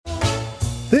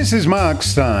This is Mark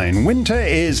Steyn. Winter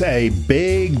is a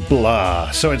big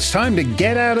blah, so it's time to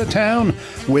get out of town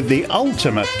with the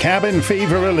ultimate cabin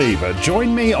fever reliever.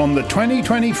 Join me on the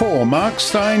 2024 Mark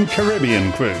Steyn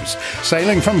Caribbean Cruise,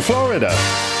 sailing from Florida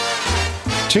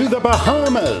to the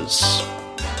Bahamas,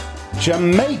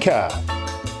 Jamaica,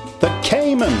 the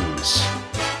Caymans,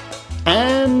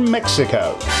 and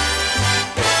Mexico.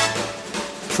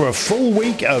 For a full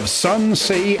week of sun,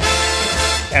 sea,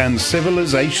 and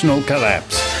civilizational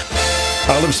collapse.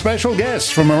 I'll have special guests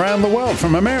from around the world,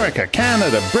 from America,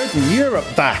 Canada, Britain, Europe,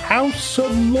 the House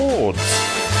of Lords.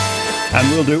 And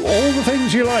we'll do all the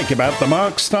things you like about the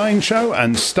Mark Steyn Show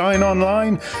and Steyn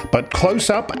Online, but close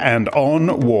up and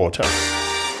on water.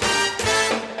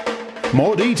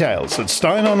 More details at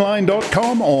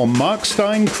steynonline.com or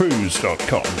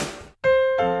marksteyncruise.com.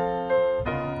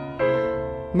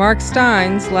 Mark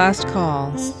Steyn's Last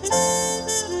Call.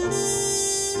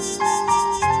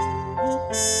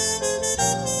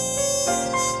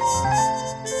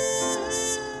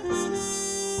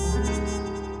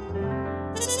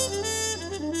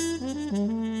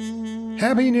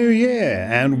 Happy New Year,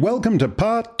 and welcome to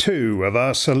part 2 of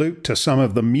our salute to some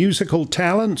of the musical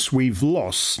talents we've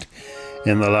lost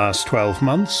in the last 12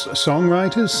 months,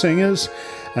 songwriters, singers,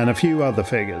 and a few other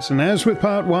figures. And as with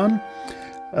part 1,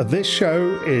 this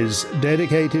show is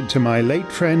dedicated to my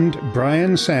late friend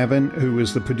Brian Savin, who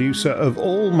was the producer of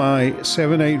all my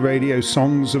 7/8 radio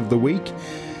songs of the week,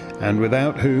 and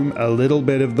without whom a little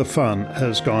bit of the fun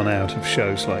has gone out of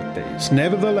shows like these.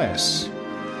 Nevertheless,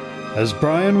 as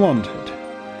Brian wanted,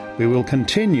 we will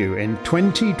continue in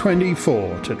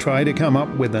 2024 to try to come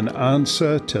up with an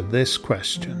answer to this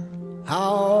question.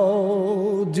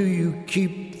 How do you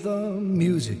keep the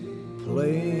music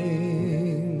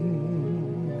playing?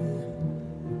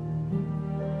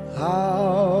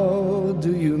 How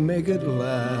do you make it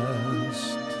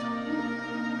last?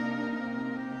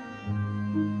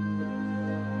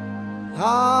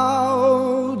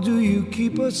 How do you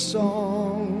keep a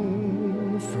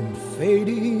song from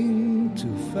fading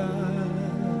too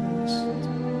fast?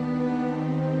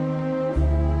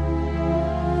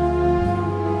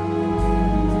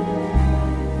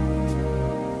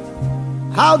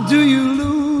 How do you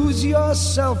lose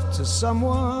yourself to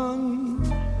someone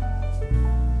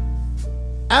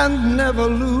and never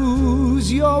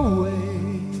lose your way?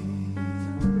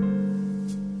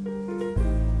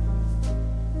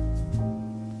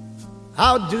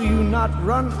 How do you not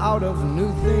run out of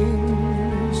new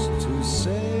things to say?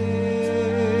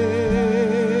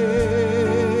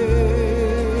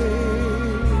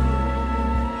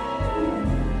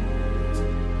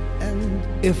 And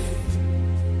if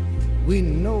we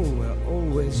know we're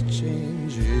always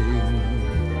changing,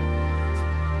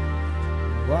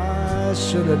 why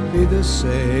should it be the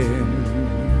same?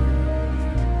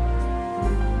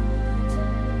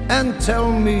 And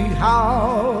tell me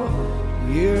how,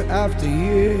 year after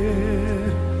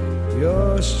year,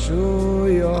 you're sure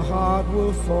your heart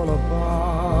will fall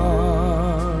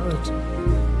apart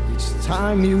each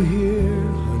time you hear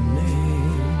her name.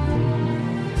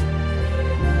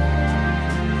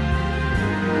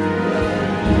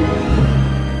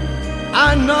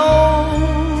 I know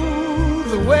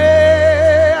the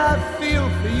way I feel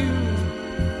for you,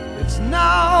 it's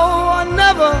now or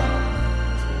never.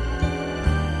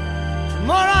 The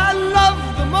more I love,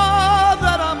 the more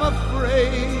that I'm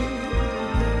afraid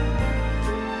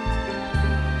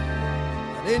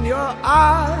that in your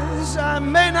eyes I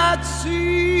may not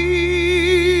see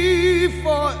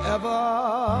forever.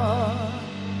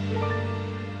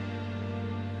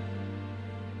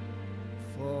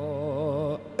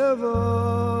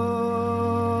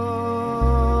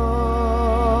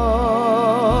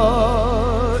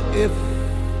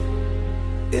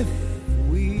 If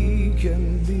we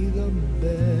can be the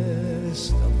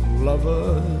best of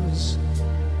lovers,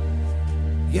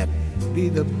 yet be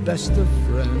the best of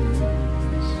friends,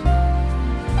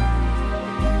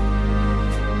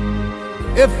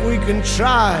 if we can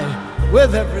try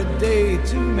with every day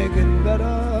to make it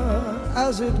better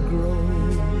as it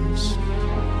grows,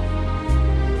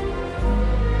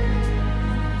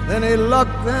 any luck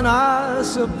then I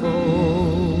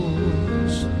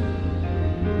suppose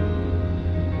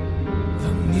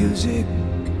the music,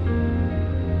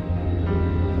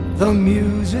 the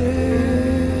music,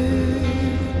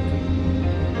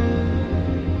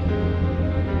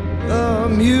 the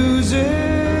music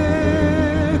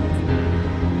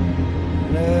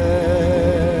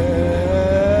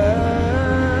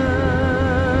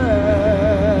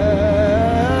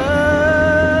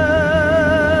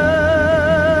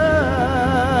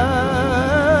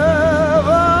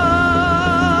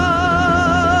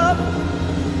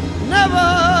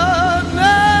never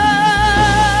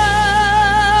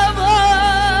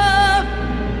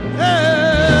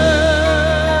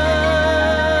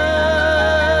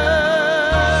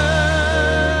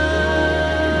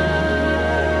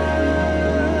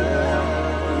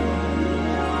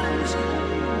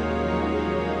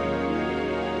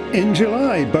In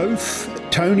July, both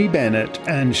Tony Bennett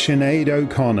and Sinead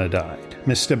O'Connor died.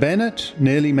 Mr. Bennett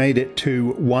nearly made it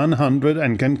to 100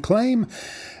 and can claim,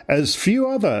 as few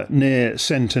other near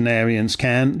centenarians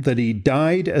can, that he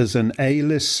died as an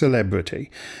A-list celebrity.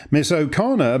 Miss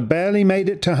O'Connor barely made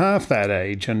it to half that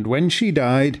age, and when she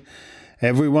died,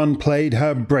 everyone played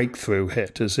her breakthrough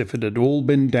hit as if it had all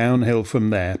been downhill from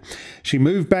there. She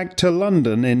moved back to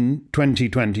London in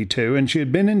 2022, and she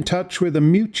had been in touch with a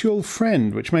mutual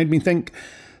friend, which made me think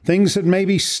things had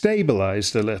maybe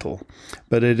stabilized a little.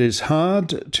 But it is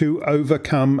hard to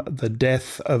overcome the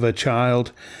death of a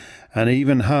child, and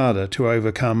even harder to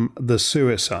overcome the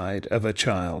suicide of a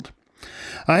child.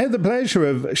 I had the pleasure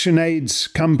of Sinead's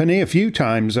company a few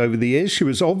times over the years. She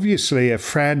was obviously a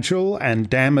fragile and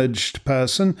damaged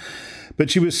person,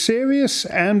 but she was serious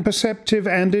and perceptive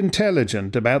and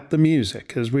intelligent about the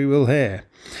music, as we will hear.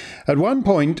 At one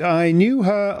point, I knew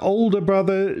her older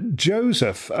brother,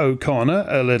 Joseph O'Connor,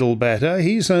 a little better.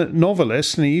 He's a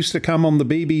novelist, and he used to come on the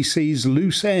BBC's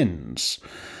Loose Ends,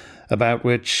 about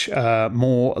which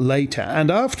more later.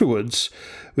 And afterwards,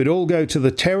 we'd all go to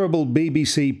the terrible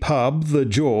BBC pub, the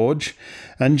George,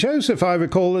 and Joseph, I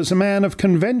recall, as a man of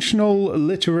conventional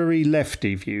literary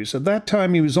lefty views. At that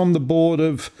time, he was on the board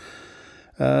of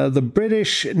the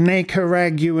British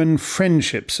Nicaraguan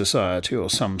Friendship Society or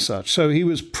some such, so he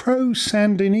was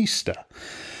pro-Sandinista.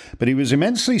 But he was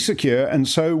immensely secure and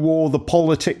so wore the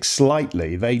politics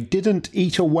lightly. They didn't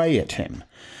eat away at him,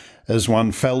 as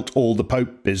one felt all the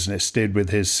Pope business did with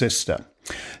his sister.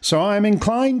 So I'm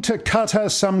inclined to cut her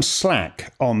some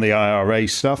slack on the IRA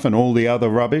stuff and all the other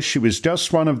rubbish. She was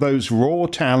just one of those raw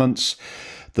talents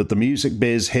that the music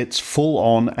biz hits full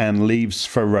on and leaves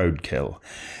for roadkill.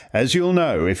 As you'll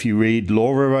know if you read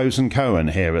Laura Rosen-Cohen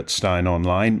here at Steyn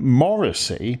Online,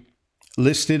 Morrissey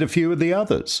listed a few of the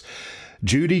others.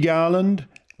 Judy Garland,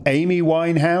 Amy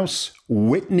Winehouse,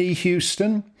 Whitney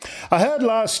Houston. I heard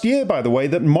last year, by the way,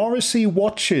 that Morrissey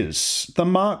watches the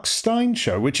Mark Steyn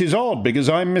show, which is odd because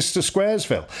I'm Mr.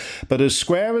 Squaresville. But as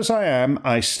square as I am,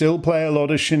 I still play a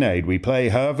lot of Sinead. We play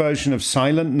her version of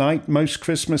Silent Night most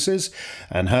Christmases,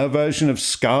 and her version of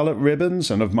Scarlet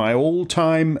Ribbons, and of my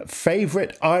all-time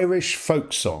favourite Irish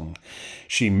folk song,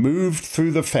 She Moved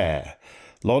Through the Fair.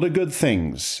 A lot of good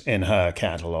things in her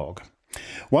catalogue.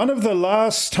 One of the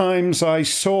last times I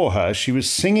saw her, she was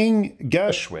singing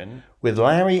Gershwin with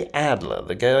Larry Adler,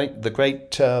 the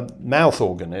great mouth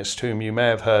organist, whom you may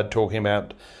have heard talking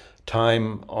about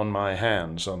Time on My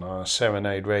Hands on our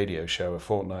Serenade radio show a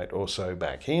fortnight or so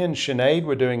back. He and Sinead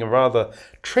were doing a rather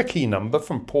tricky number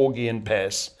from Porgy and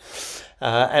Bess.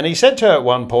 And he said to her at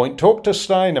one point, talk to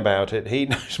Steyn about it. He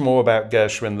knows more about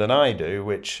Gershwin than I do,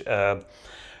 which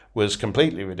was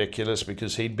completely ridiculous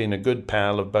because he'd been a good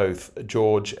pal of both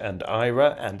George and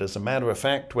Ira, and as a matter of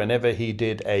fact, whenever he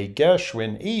did a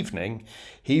Gershwin evening,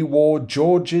 he wore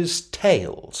George's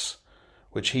tails,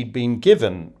 which he'd been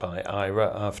given by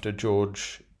Ira after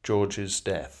George's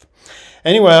death.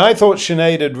 Anyway, I thought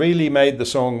Sinead had really made the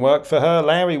song work for her.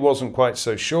 Larry wasn't quite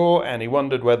so sure, and he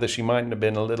wondered whether she mightn't have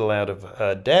been a little out of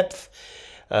her depth.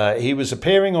 He was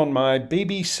appearing on my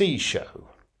BBC show,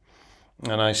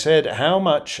 and I said how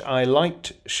much I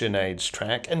liked Sinead's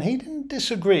track, and he didn't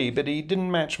disagree, but he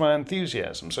didn't match my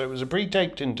enthusiasm. So it was a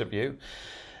pre-taped interview,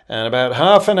 and about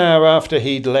half an hour after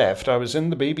he'd left, I was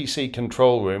in the BBC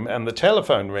control room, and the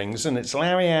telephone rings, and it's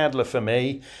Larry Adler for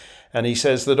me, and he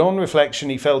says that on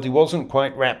reflection he felt he wasn't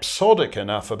quite rhapsodic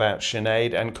enough about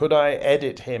Sinead, and could I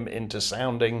edit him into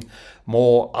sounding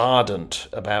more ardent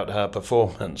about her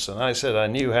performance. And I said I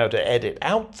knew how to edit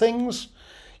out things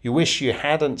you wish you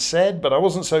hadn't said, but I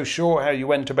wasn't so sure how you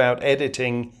went about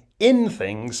editing in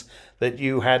things that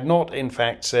you had not in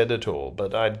fact said at all.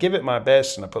 But I'd give it my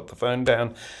best, and I put the phone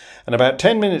down. And about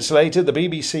 10 minutes later, the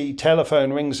BBC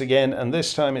telephone rings again, and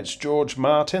this time it's George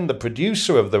Martin, the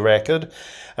producer of the record,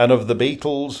 and of the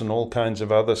Beatles and all kinds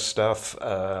of other stuff.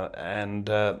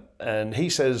 And he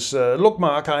says, look,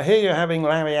 Mark, I hear you're having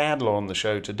Larry Adler on the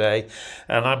show today,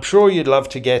 and I'm sure you'd love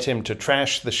to get him to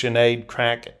trash the Sinead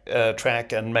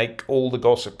track and make all the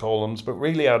gossip columns, but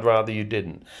really I'd rather you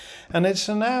didn't. And it's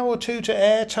an hour or two to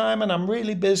airtime, and I'm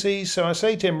really busy, so I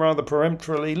say to him rather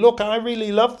peremptorily, look, I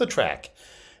really love the track.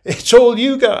 It's all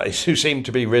you guys who seem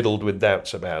to be riddled with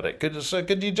doubts about it.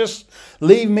 Could you just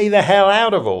leave me the hell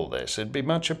out of all this? It'd be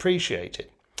much appreciated.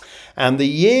 And the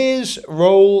years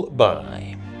roll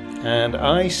by, and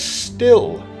I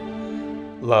still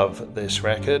love this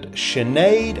record.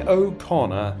 Sinead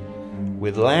O'Connor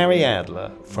with Larry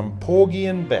Adler from Porgy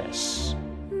and Bess.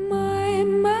 My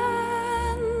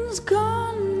man's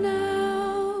gone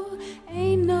now,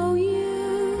 ain't no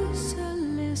use a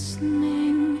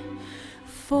listening.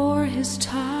 For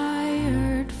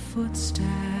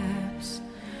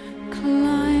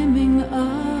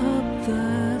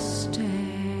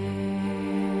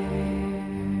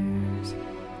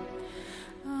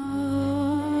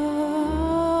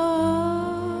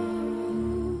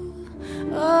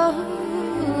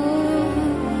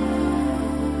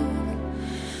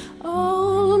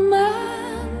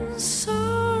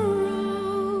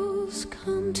shadows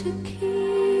come to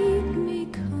keep me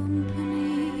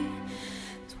company,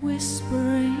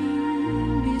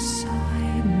 whispering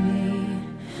beside me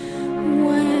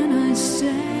when I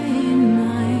say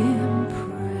my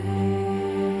prayers.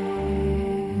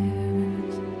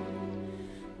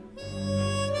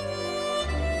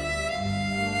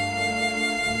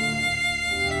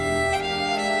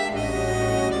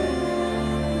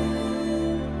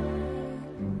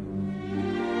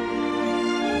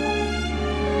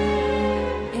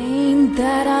 Ain't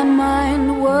that I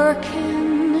mind working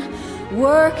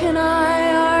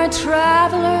I are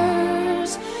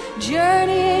travelers,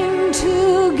 journeying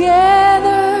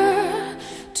together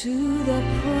to the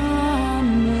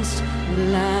promised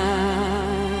land.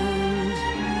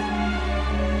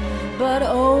 But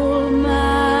old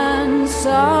man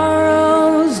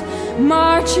sorrows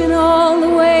marching all the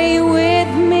way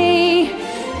with me,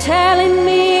 telling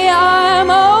me I'm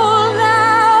old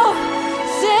now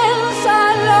since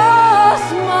I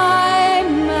lost my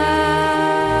man.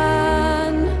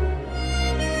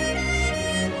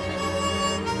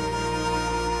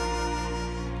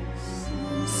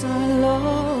 Since I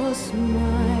lost my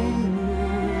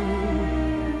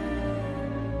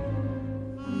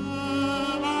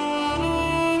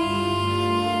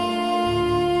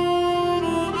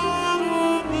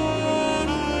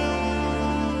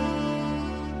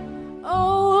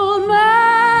old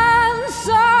man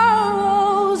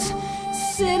sorrows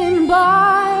sitting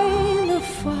by the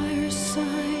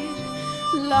fireside,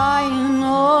 lying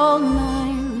all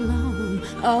night long,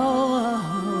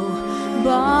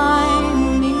 by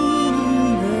me in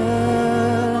the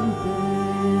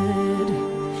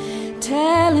bed,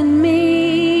 telling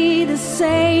me the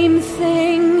same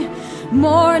thing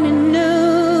morning,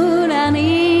 noon, and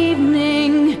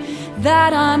evening,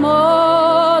 that I'm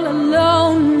all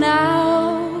alone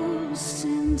now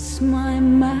since my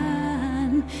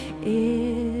man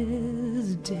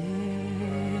is dead.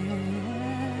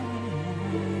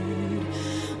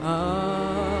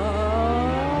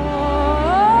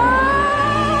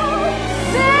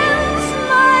 Since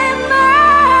my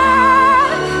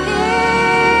man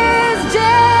is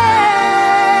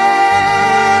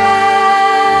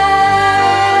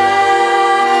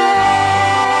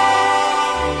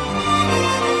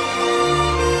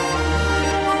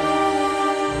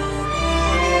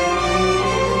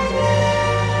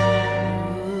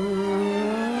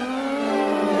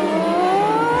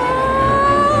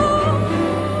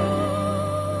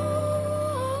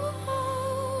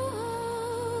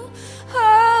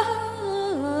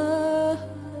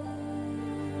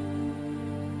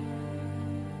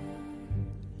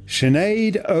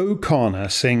Sinead O'Connor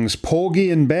sings Porgy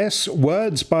and Bess,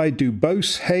 words by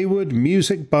Dubose Hayward,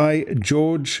 music by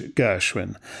George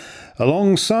Gershwin.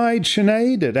 Alongside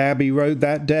Sinead at Abbey Road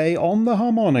that day on the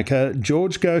harmonica,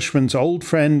 George Gershwin's old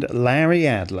friend Larry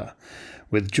Adler,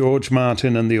 with George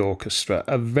Martin and the orchestra.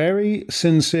 A very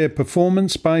sincere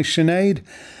performance by Sinead,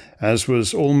 as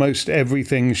was almost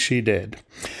everything she did.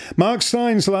 Mark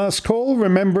Steyn's last call,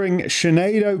 remembering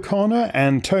Sinead O'Connor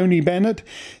and Tony Bennett.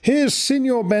 Here's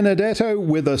Signor Benedetto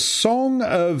with a song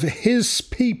of his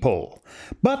people,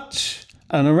 but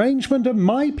an arrangement of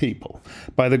my people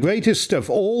by the greatest of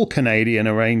all Canadian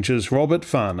arrangers, Robert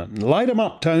Farnon. Light 'em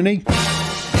up, Tony.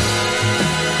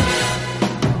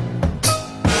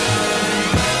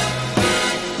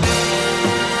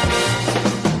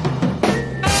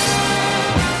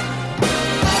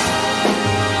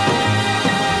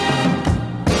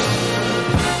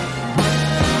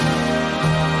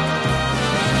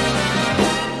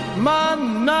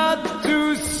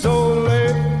 Manatu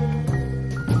sole,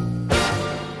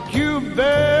 più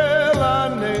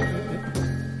bella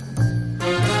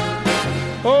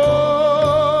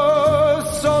oh,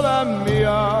 sola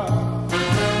mia,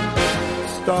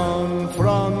 stan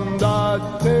from da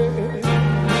te.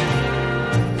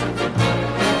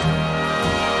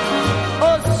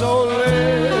 Oh,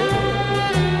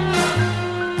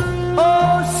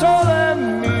 sole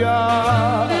mia,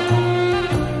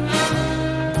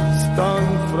 stan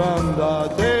from da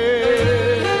te,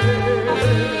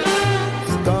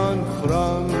 stan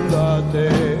from da te.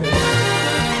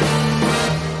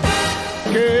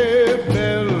 Che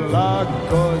bella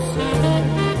cosa,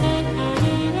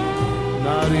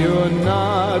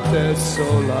 un'arionata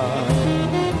sola,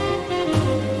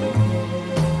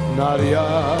 un'aria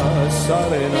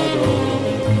serenado,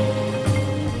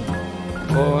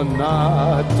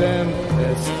 una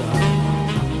tempesta,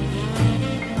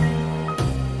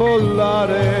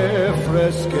 polare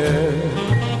fresche,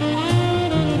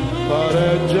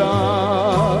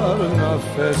 pareggiare una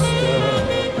festa.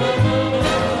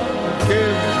 Che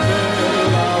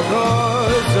bella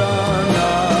rosa,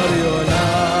 un'aria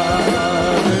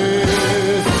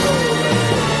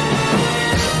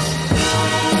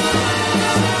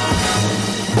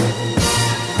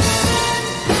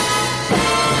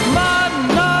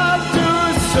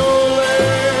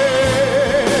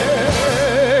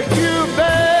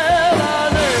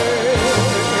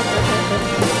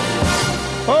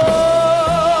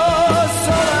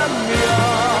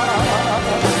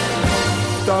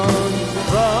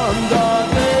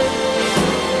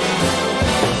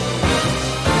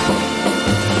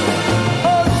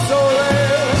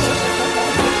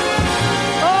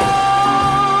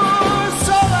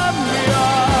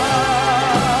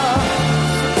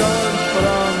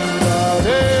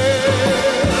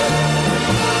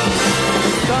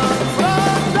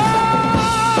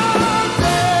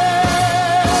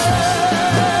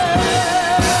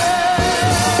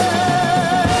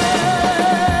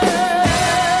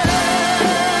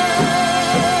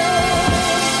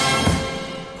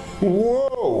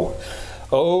Whoa!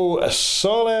 O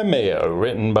Sole Mio,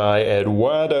 written by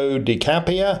Eduardo Di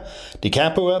Capua,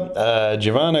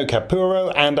 Giovanni Capuro,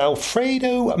 and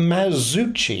Alfredo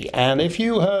Mazzucci. And if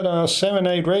you heard our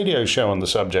Serenade radio show on the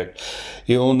subject,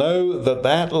 you'll know that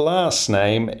that last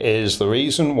name is the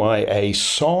reason why a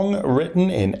song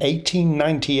written in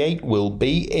 1898 will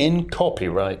be in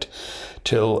copyright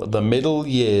till the middle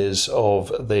years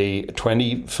of the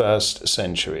 21st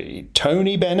century.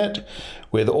 Tony Bennett,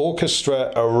 with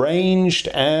orchestra arranged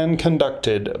and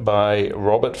conducted by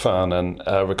Robert Farnon,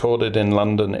 recorded in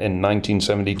London in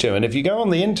 1972. And if you go on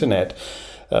the internet,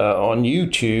 on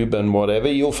YouTube and whatever,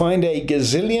 you'll find a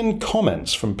gazillion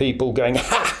comments from people going,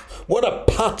 "Ha! What a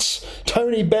putz!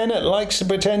 Tony Bennett likes to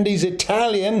pretend he's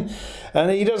Italian,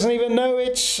 and he doesn't even know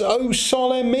it's O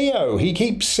Sole Mio. He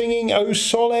keeps singing O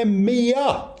Sole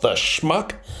Mia, the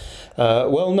schmuck."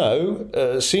 Well,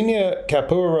 no, Signor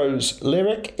Capuro's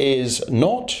lyric is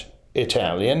not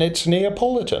Italian, it's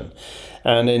Neapolitan.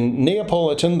 And in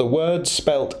Neapolitan, the word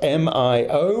spelt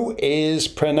M-I-O is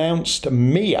pronounced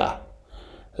Mia,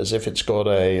 as if it's got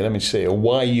a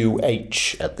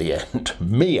Y-U-H at the end,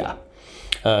 Mia.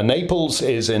 Naples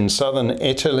is in southern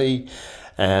Italy,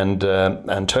 and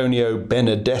Antonio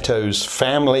Benedetto's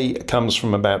family comes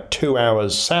from about 2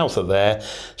 hours south of there,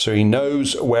 so he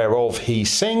knows whereof he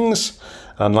sings,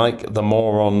 unlike the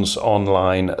morons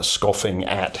online scoffing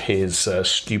at his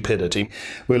stupidity.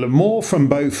 We'll have more from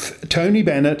both Tony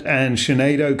Bennett and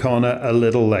Sinead O'Connor a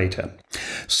little later.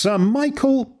 Sir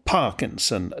Michael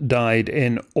Parkinson died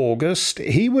in August.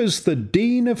 He was the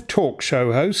Dean of Talk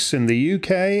Show Hosts in the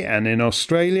UK and in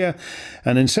Australia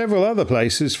and in several other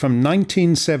places from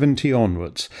 1970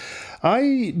 onwards.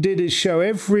 I did his show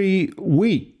every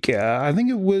week. I think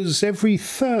it was every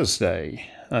Thursday.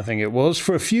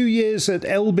 For a few years at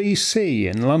LBC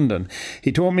in London.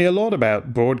 He taught me a lot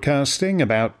about broadcasting,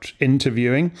 about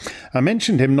interviewing. I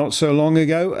mentioned him not so long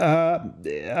ago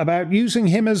about using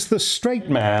him as the straight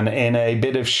man in a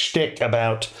bit of shtick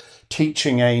about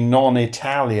teaching a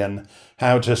non-Italian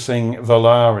how to sing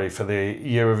Volare for the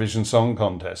Eurovision Song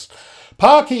Contest.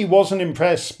 Parky wasn't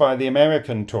impressed by the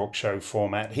American talk show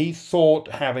format. He thought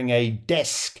having a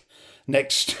desk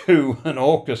next to an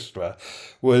orchestra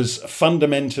was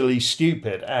fundamentally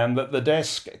stupid, and that the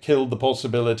desk killed the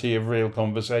possibility of real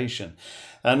conversation.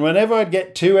 And whenever I'd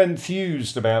get too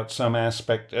enthused about some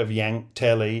aspect of Yank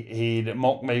Telly, he'd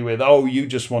mock me with, "Oh, you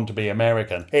just want to be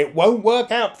American. It won't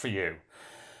work out for you."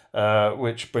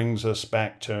 Which brings us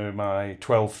back to my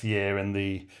 12th year in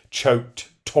the choked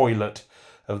toilet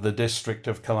of the District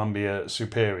of Columbia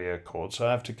Superior Court. So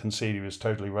I have to concede he was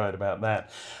totally right about that.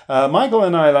 Michael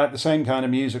and I like the same kind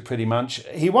of music pretty much.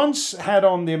 He once had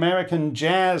on the American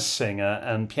jazz singer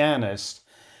and pianist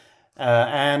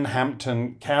Anne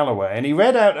Hampton Callaway, and he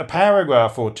read out a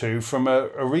paragraph or two from a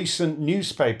recent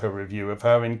newspaper review of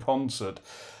her in concert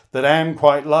that Anne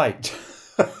quite liked.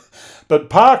 But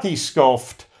Parky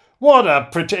scoffed,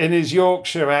 in his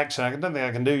Yorkshire accent, I don't think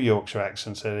I can do Yorkshire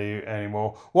accents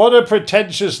anymore, "What a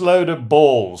pretentious load of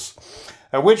balls."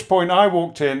 At which point I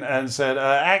walked in and said,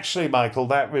 "Actually, Michael,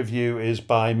 that review is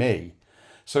by me."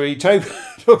 So he took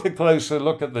a closer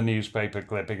look at the newspaper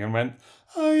clipping and went,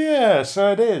 "Oh yeah,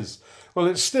 so it is. Well,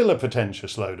 it's still a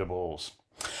pretentious load of balls."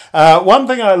 One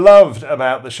thing I loved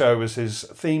about the show was his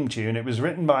theme tune. It was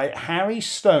written by Harry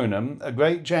Stoneham, a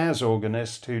great jazz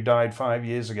organist who died 5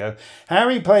 years ago.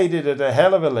 Harry played it at a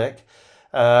hell of a lick,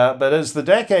 but as the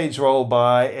decades rolled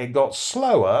by, it got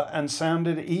slower and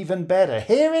sounded even better.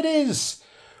 Here it is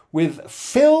with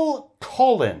Phil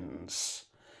Collins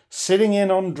sitting in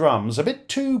on drums, a bit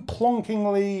too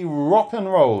plonkingly rock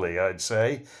and rolly, I'd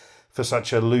say, for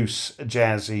such a loose,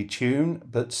 jazzy tune,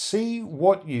 but see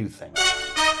what you think.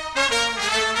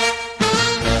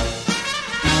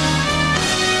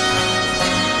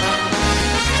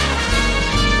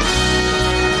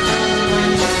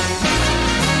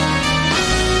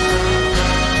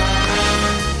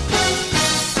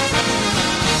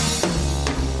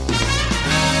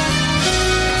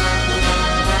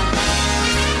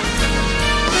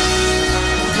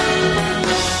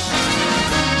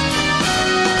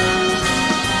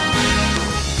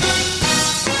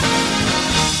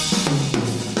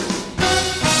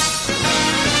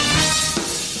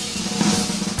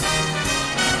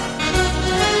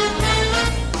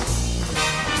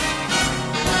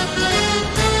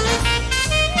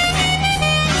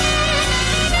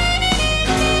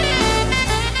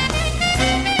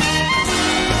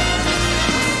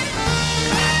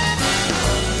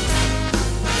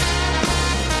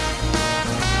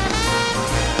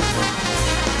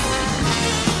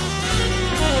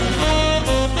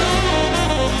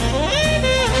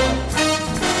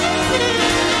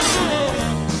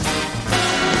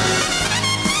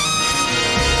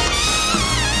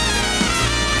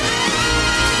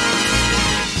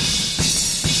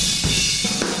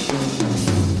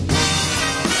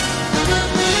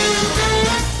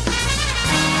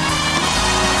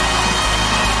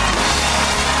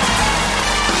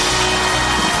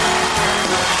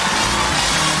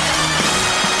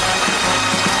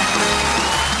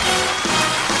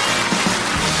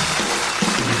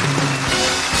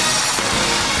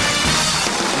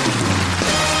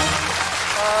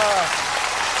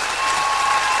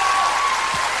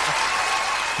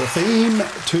 theme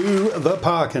to The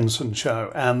Parkinson Show.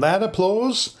 And that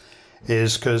applause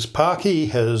is because Parky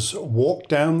has walked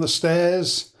down the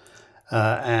stairs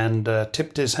and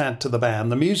tipped his hat to the band.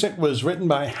 The music was written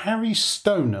by Harry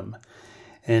Stoneham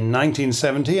in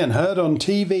 1970 and heard on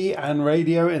TV and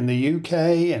radio in the UK,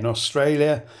 in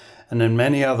Australia, and in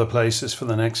many other places for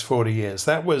the next 40 years.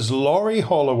 That was Laurie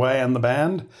Holloway and the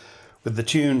band, with the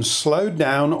tune slowed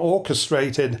down,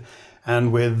 orchestrated,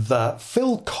 and with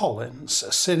Phil Collins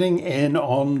sitting in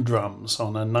on drums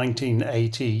on a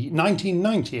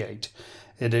 1998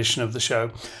 edition of the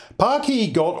show. Parky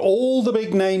got all the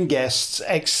big name guests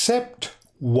except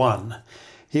one.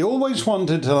 He always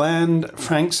wanted to land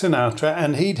Frank Sinatra,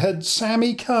 and he'd had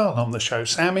Sammy Cahn on the show.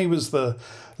 Sammy was the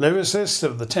lyricist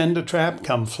of The Tender Trap,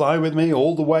 Come Fly With Me,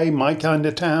 All the Way, My Kind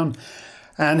of Town.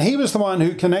 And he was the one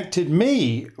who connected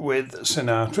me with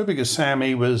Sinatra because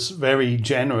Sammy was very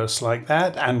generous like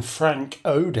that, and Frank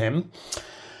owed him.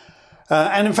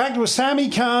 And in fact, it was Sammy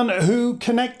Cahn who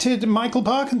connected Michael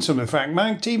Parkinson with Frank.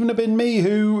 Might even have been me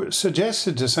who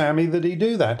suggested to Sammy that he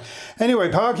do that. Anyway,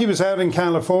 Parky was out in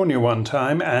California one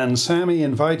time, and Sammy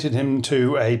invited him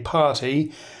to a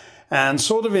party and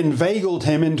sort of inveigled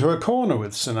him into a corner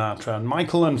with Sinatra. And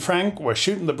Michael and Frank were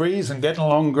shooting the breeze and getting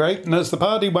along great. And as the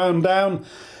party wound down,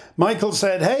 Michael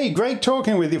said, "Hey, great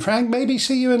talking with you, Frank. Maybe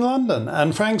see you in London."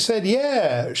 And Frank said,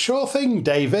 "Yeah, sure thing,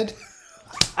 David."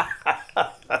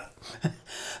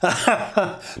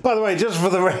 By the way, just for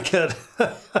the record,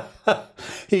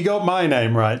 he got my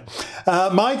name right.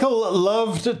 Michael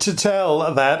loved to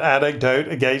tell that anecdote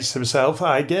against himself.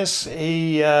 I guess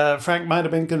Frank might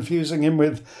have been confusing him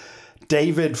with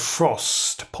David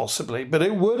Frost, possibly, but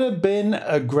it would have been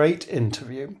a great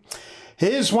interview.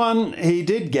 Here's one he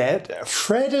did get,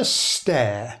 Fred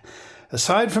Astaire.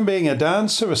 Aside from being a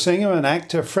dancer, a singer, an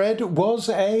actor, Fred was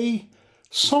a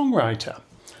songwriter,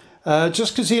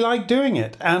 just because he liked doing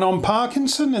it. And on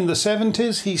Parkinson in the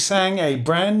 70s, he sang a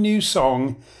brand new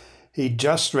song he'd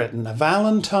just written, A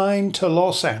Valentine to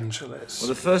Los Angeles. Well,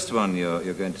 the first one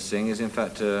you're going to sing is, in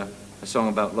fact, a song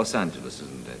about Los Angeles,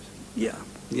 isn't it? Yeah,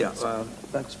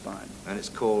 that's fine. And it's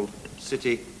called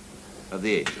City of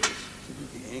the Angels. City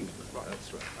of the Angels, right.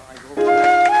 That's right.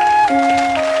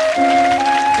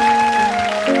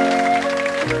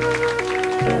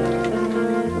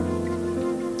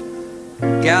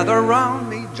 Gather round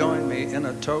me, join me in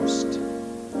a toast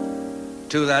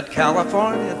to that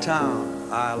California town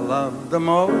I love the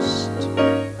most.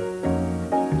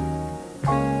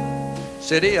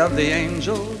 City of the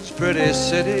Angels, pretty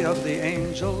city of the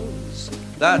angels,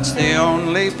 that's the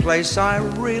only place I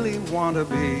really want to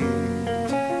be.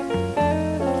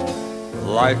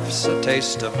 Life's a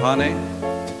taste of honey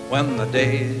when the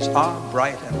days are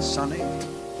bright and sunny,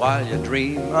 while you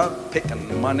dream of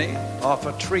picking money off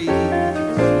a tree.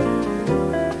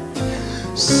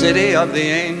 City of the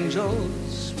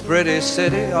Angels, pretty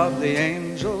city of the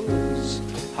angels,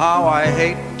 how I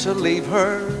hate to leave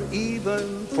her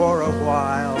even for a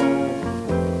while.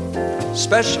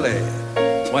 Especially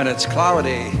when it's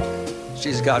cloudy,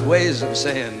 she's got ways of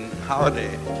saying howdy,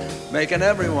 making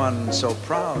everyone so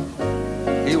proud.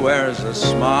 He wears a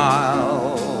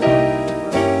smile.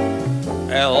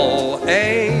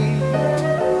 L.A.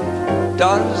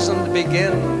 doesn't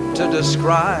begin to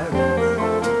describe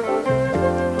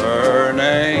her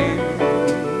name.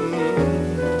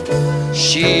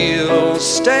 She'll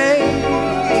stay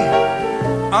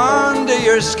under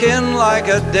your skin like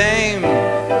a dame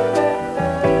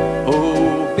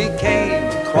who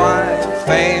became quite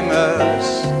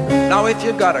famous. Now if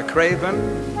you've got a craving,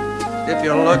 if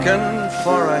you're looking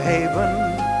for a haven,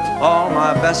 all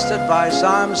my best advice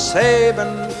I'm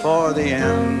saving for the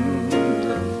end.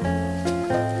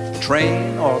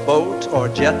 Train or boat or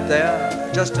jet there,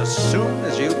 just as soon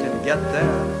as you can get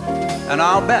there, and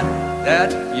I'll bet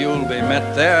that you'll be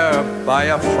met there by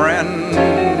a friend.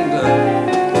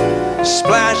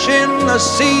 Splash in the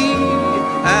sea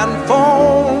and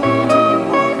foam,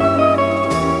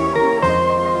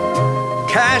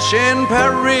 cash in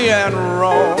Paris and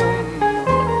Rome.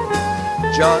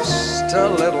 Just a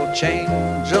little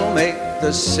change will make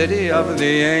the city of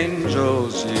the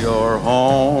angels your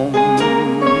home.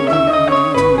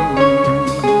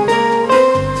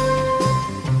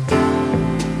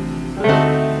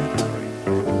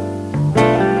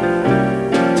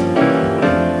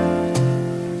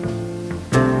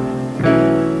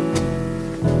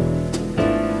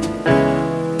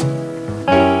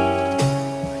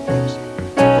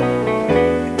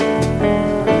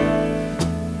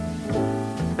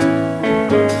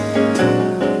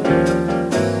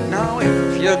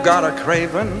 Got a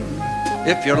craving,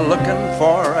 if you're looking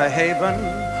for a haven,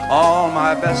 all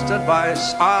my best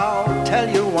advice I'll tell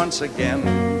you once again.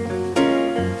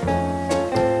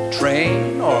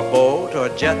 Train or boat or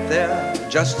jet there,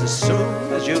 just as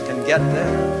soon as you can get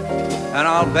there, and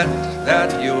I'll bet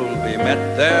that you'll be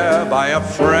met there by a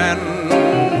friend.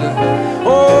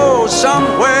 Oh,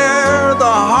 somewhere the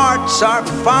hearts are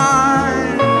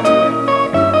fine,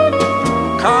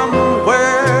 come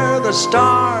where the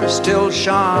stars still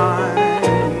shine,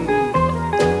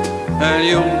 and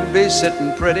you'll be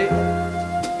sitting pretty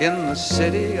in the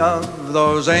city of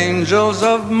those angels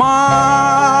of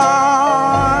mine.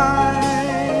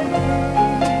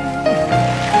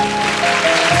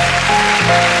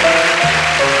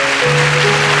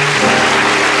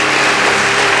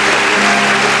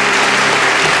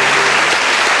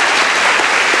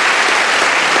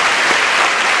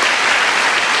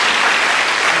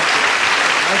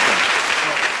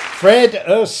 Fred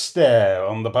Astaire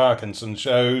on the Parkinson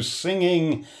Show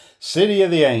singing City of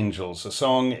the Angels, a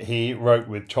song he wrote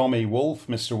with Tommy Wolfe.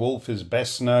 Mr. Wolfe is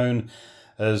best known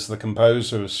as the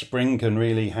composer of Spring Can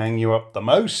Really Hang You Up the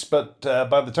Most, but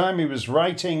by the time he was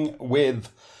writing with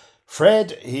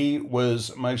Fred, he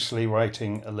was mostly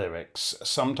writing lyrics.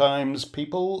 Sometimes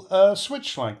people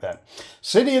switch like that.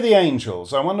 City of the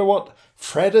Angels. I wonder what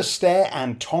Fred Astaire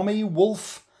and Tommy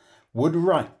Wolfe would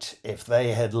write if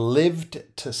they had lived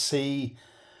to see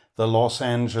the Los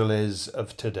Angeles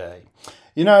of today.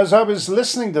 You know, as I was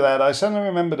listening to that, I suddenly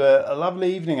remembered a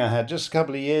lovely evening I had just a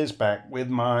couple of years back with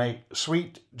my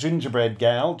sweet gingerbread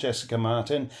gal, Jessica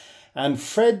Martin, and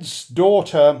Fred's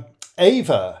daughter,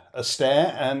 Ava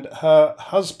Astaire, and her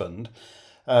husband.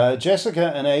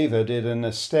 Jessica and Ava did an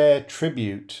Astaire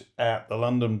tribute at the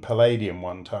London Palladium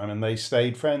one time, and they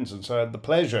stayed friends, and so I had the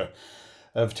pleasure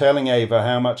of telling Ava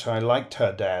how much I liked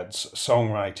her dad's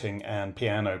songwriting and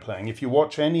piano playing. If you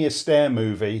watch any Astaire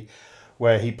movie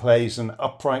where he plays an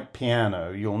upright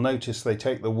piano, you'll notice they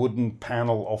take the wooden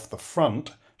panel off the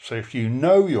front. So if you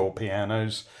know your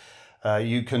pianos,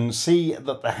 you can see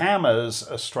that the hammers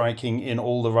are striking in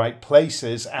all the right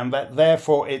places, and that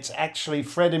therefore it's actually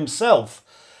Fred himself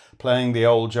playing the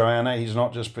old Joanna. He's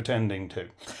not just pretending to.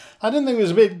 I didn't think it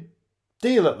was a big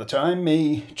deal at the time,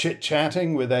 me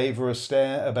chit-chatting with Ava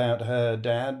Astaire about her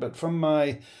dad, but from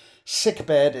my sick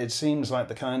bed, it seems like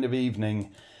the kind of evening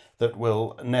that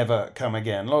will never come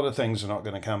again. A lot of things are not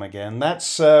going to come again.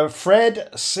 That's Fred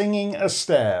singing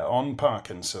Astaire on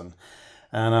Parkinson.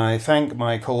 And I thank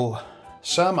Michael,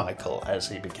 Sir Michael as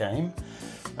he became,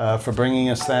 for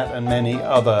bringing us that and many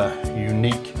other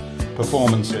unique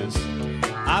performances.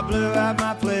 I blew out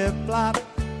my flip-flop,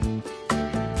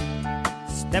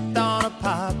 stepped on a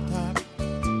pop-top,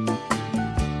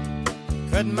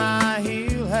 cut my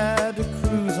heel, had to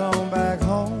cruise on back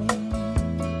home.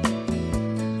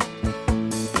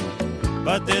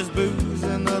 But there's booze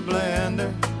in the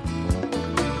blender,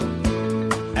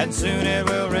 and soon it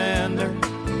will render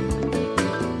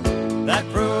that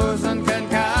frozen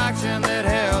concoction that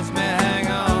helps me hang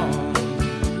on.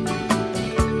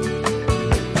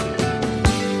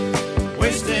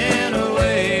 Wasting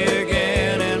away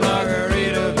again in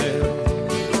Margaritaville,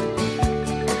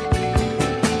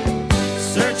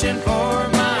 searching for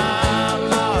my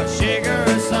lost shaker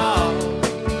of salt.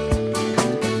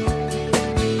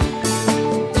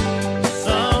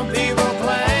 Some people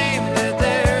claim that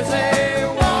there's a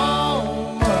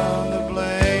woman to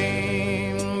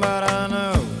blame, but I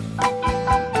know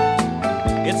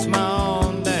it's my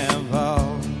own damn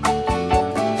fault.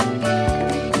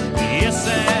 Yes,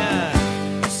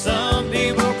 and some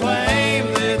people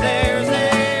claim that there's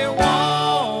a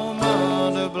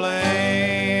woman to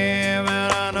blame,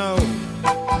 and I know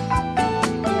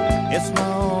it's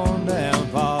my own damn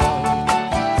fault.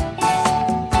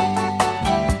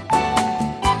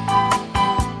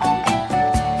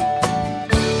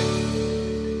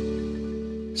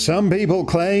 Some people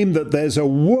claim that there's a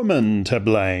woman to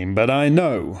blame, but I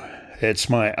know it's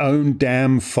my own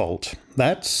damn fault.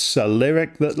 That's a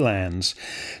lyric that lands.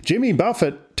 Jimmy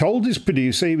Buffett told his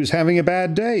producer he was having a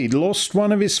bad day. He'd lost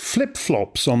one of his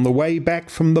flip-flops on the way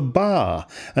back from the bar,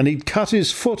 and he'd cut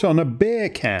his foot on a beer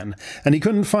can, and he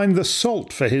couldn't find the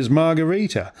salt for his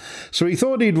margarita. So he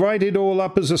thought he'd write it all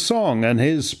up as a song, and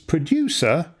his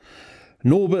producer,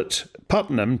 Norbert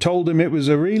Putnam, told him it was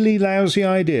a really lousy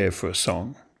idea for a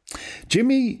song.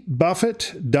 Jimmy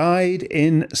Buffett died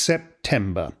in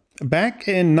September. Back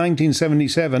in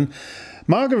 1977,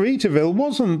 Margaritaville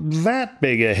wasn't that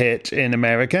big a hit in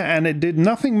America, and it did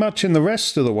nothing much in the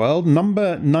rest of the world,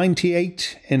 number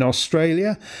 98 in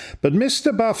Australia. But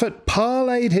Mr. Buffett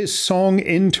parlayed his song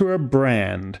into a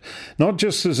brand, not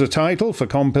just as a title for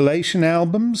compilation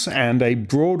albums and a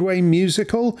Broadway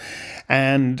musical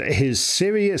and his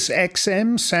Sirius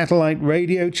XM satellite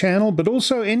radio channel, but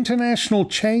also international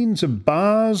chains of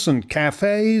bars and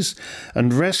cafes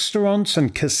and restaurants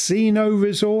and casino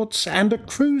resorts and a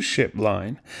cruise ship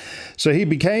line. So he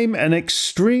became an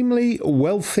extremely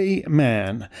wealthy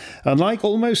man. Unlike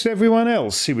almost everyone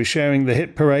else he was sharing the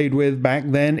hit parade with back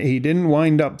then, he didn't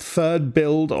wind up third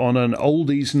billed on an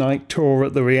oldies night tour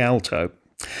at the Rialto.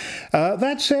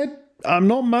 That said, I'm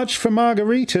not much for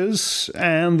margaritas,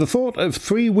 and the thought of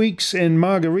 3 weeks in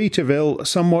Margaritaville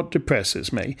somewhat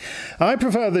depresses me. I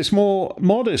prefer this more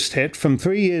modest hit from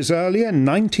 3 years earlier,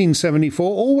 1974,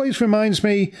 always reminds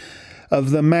me of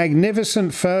the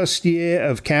magnificent first year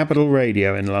of Capital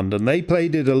Radio in London. They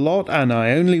played it a lot, and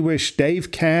I only wish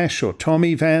Dave Cash or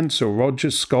Tommy Vance or Roger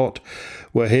Scott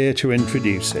were here to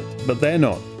introduce it. But they're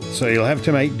not, so you'll have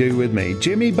to make do with me.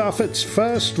 Jimmy Buffett's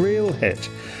first real hit.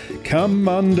 Come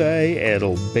Monday,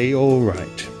 it'll be all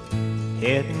right.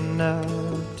 Heading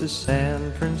out to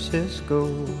San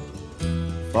Francisco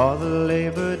for the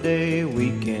Labor Day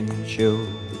weekend show.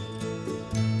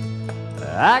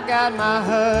 I got my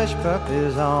hush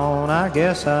puppies on. I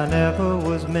guess I never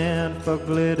was meant for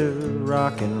glitter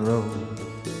rock and roll.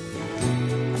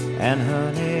 And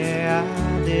honey, I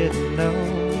didn't know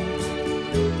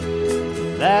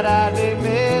that I'd be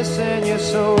missing you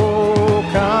so.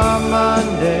 Come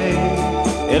Monday,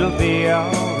 it'll be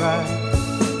alright.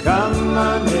 Come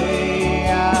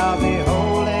Monday, I'll be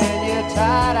holding you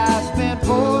tight. I spent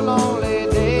 4 lonely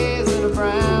days in a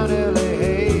brown LA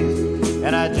haze,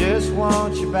 and I just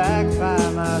want you back by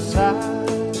my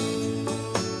side.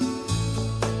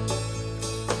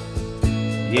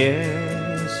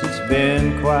 Yes, it's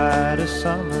been quite a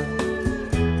summer,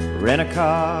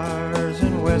 rent-a-cars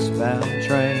and westbound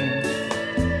trains.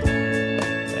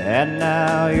 And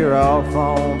now you're off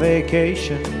on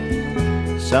vacation,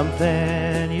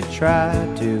 something you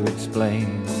tried to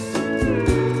explain.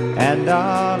 And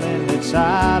darling, it's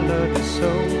I love you so.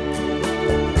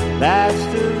 That's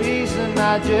the reason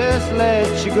I just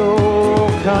let you go.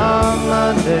 Come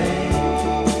Monday,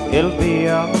 it'll be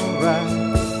alright.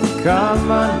 Come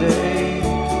Monday,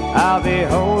 I'll be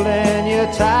holding you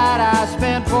tight. I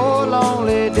spent 4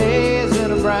 lonely days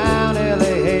in a brown LA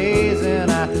haze, and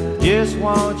I just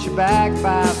want you back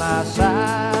by my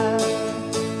side.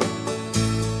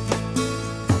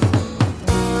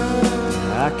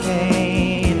 I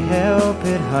can't help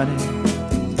it, honey,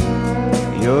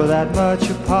 you're that much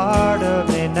a part of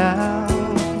me now.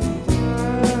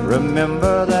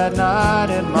 Remember that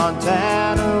night in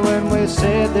Montana when we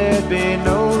said there'd be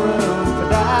no room for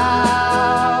doubt.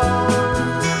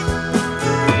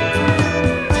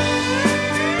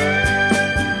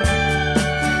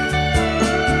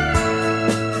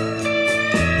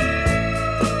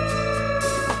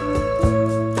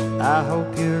 I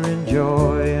hope you're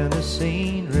enjoying the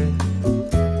scenery.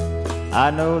 I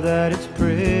know that it's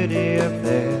pretty up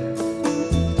there.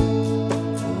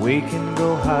 We can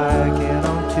go hiking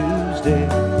on Tuesday.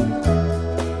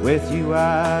 With you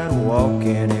I'd walk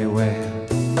anywhere.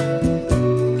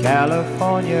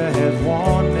 California has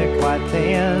worn me quite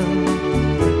thin.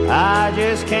 I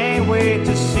just can't wait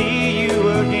to see you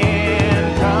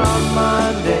again. Come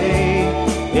Monday,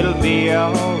 it'll be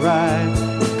alright.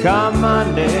 Come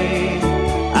Monday,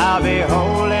 I'll be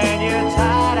holding you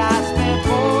tight. I spent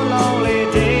 4 lonely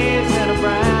days in a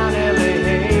brown LA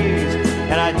haze,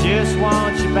 and I just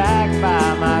want you back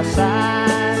by my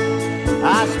side.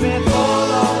 I spent 4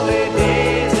 lonely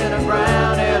days in a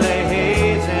brown LA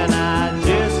haze, and I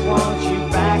just want you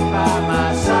back by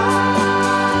my side.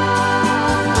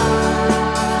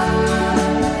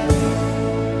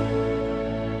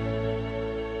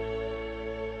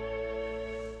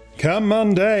 Come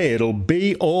Monday, it'll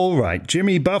be all right.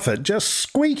 Jimmy Buffett just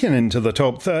squeaking into the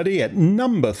top 30 at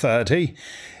number 30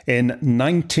 in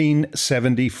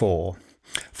 1974.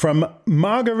 From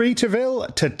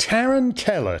Margaritaville to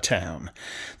Tarantella Town.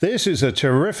 This is a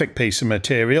terrific piece of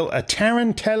material, a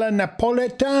Tarantella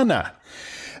Napoletana,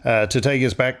 to take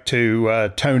us back to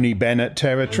Tony Bennett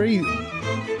territory.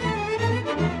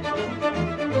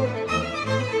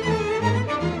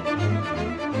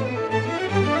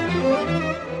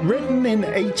 Written in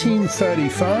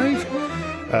 1835,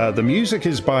 the music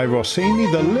is by Rossini,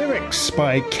 the lyrics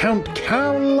by Count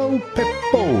Carlo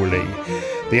Pepoli.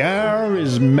 The hour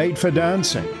is made for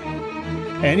dancing.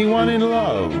 Anyone in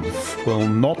love will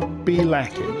not be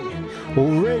lacking.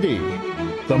 Already,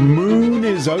 the moon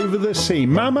is over the sea.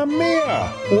 Mamma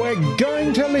mia, we're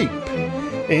going to leap.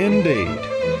 Indeed.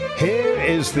 Here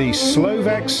is the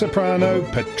Slovak soprano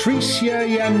Patricia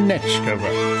Janečková.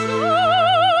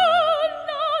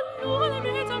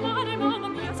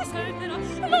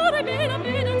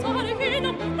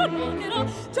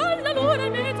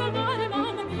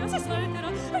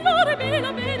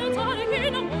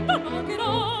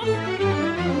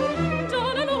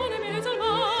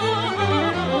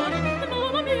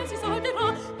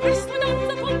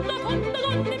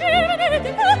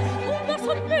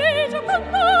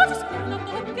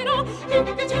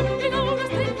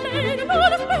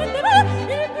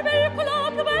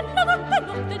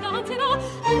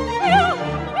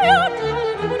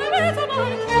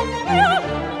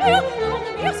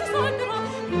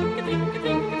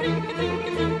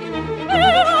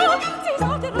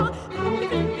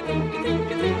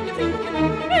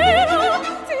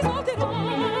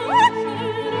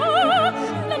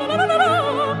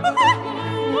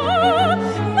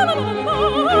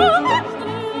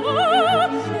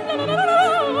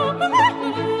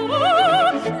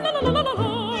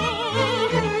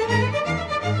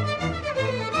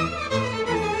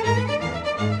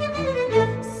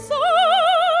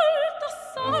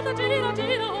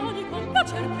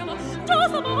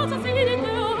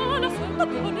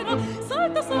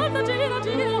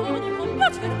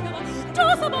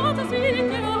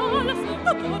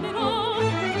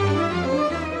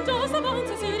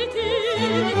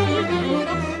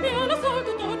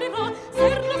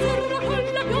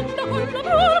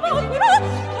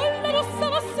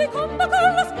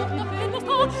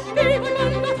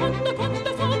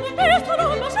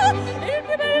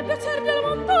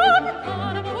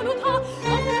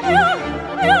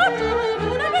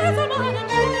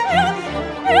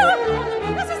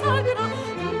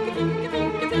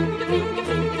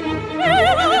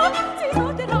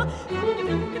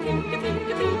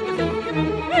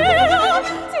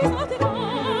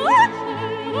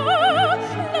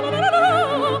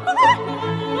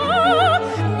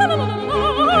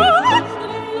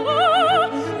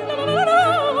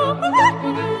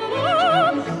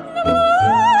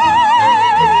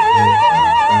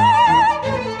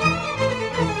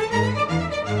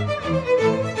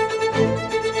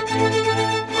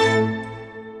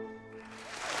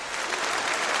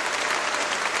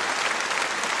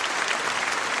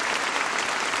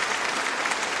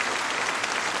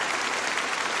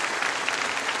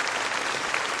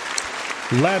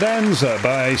 La Danza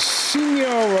by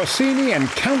Signor Rossini and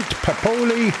Count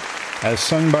Popoli, as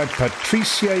sung by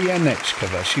Patricia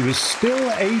Janečková. She was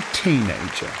still a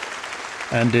teenager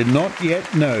and did not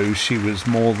yet know she was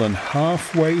more than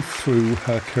halfway through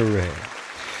her career.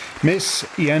 Miss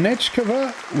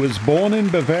Janečková was born in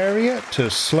Bavaria to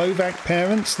Slovak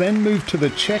parents, then moved to the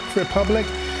Czech Republic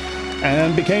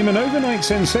and became an overnight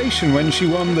sensation when she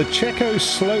won the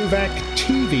Czechoslovak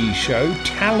TV show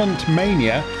Talent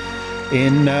Mania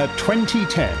in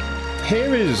 2010.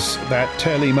 Here is that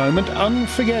telly moment,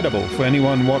 unforgettable for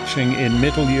anyone watching in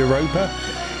Middle Europa.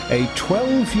 A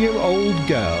 12-year-old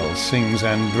girl sings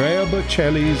Andrea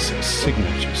Bocelli's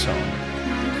signature song.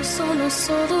 Sono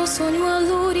solo sogno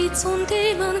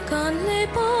all'orizzonte, mancan le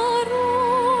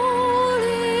parole.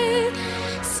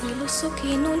 Sì, lo so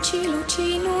che non ci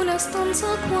luci in una stanza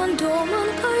quando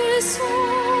manca il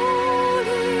sole.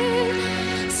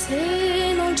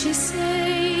 Se non ci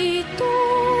sei tu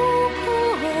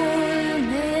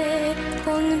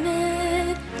con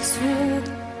me su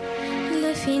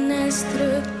le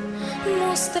finestre,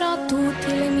 mostra a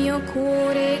tutti il mio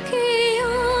cuore che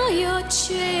hai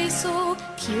acceso.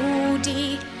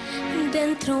 Chiudi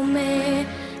dentro me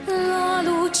la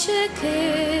luce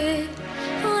che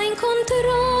hai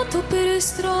incontrato per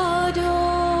strada.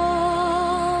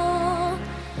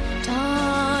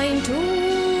 Time to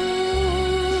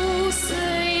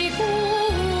say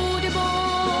goodbye.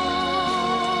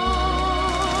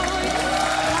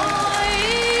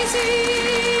 Paesi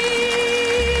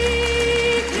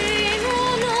che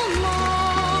non ho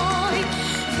mai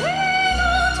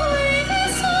venuto e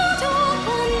vissuto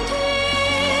con te.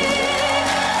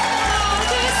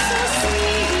 Adesso si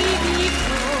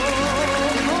vivo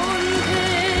con te.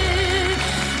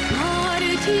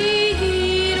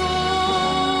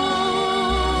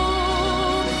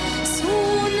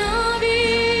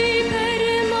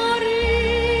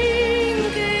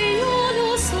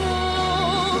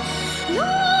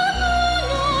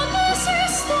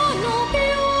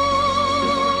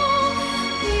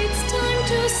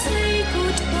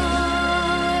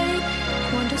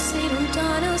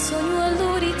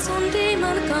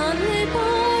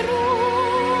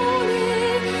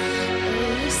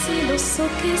 so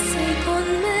che sei con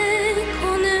me,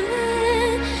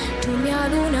 tu mia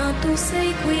luna, tu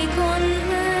sei qui con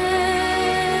me,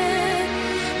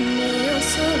 mio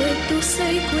sole, tu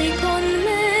sei qui con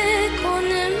me, con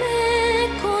me,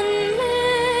 con me,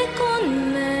 con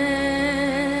me.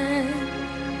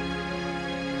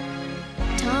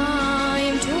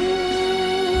 Time to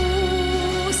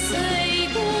say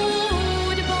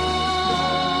goodbye.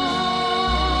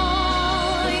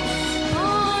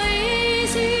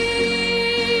 Paesi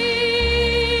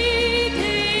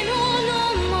che non ho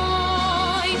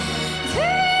mai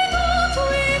veduto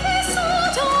e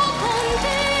vissuto con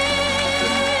te.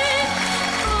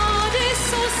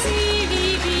 Adesso sì li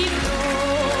vivrò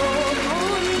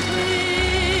con te.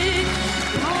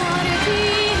 Partirò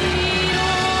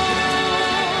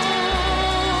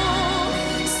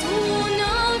su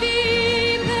navi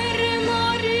per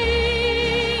mari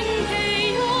che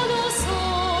io lo so.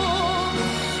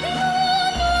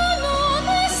 Non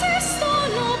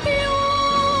esistono più.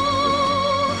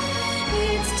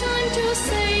 It's time to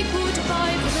say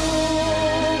goodbye, però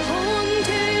con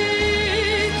te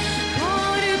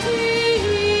partirò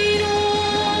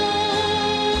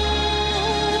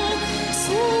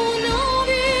su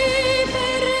navi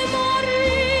per mari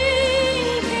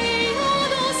che io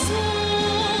lo so.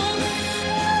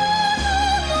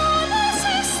 Non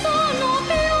esistono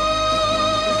più.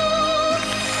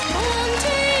 Con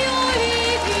te io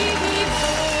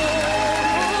rivivrò,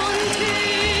 con te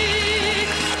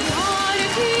partirò.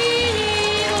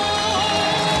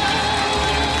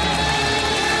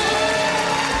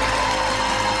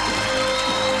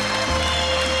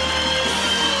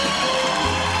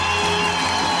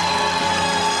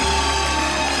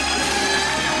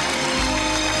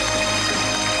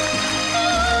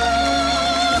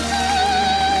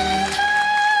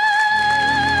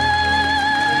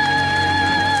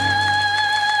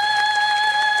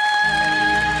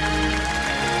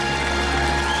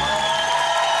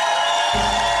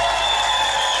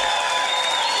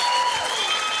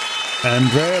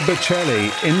 Andrea Bocelli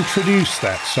introduced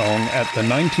that song at the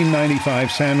 1995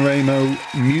 Sanremo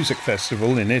Music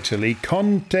Festival in Italy,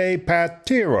 Conte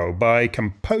Partiro, by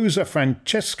composer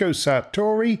Francesco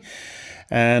Sartori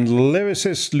and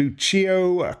lyricist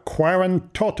Lucio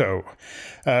Quarantotto.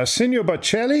 Signor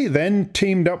Bocelli then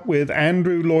teamed up with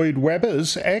Andrew Lloyd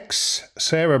Webber's ex,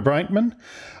 Sarah Brightman,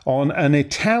 on an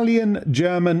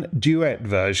Italian-German duet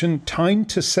version, Time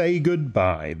to Say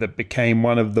Goodbye, that became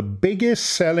one of the biggest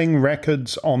selling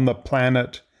records on the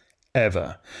planet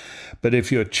ever. But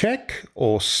if you're Czech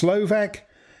or Slovak,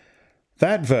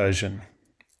 that version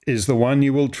is the one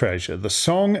you will treasure. The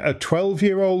song a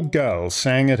 12-year-old girl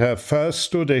sang at her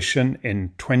first audition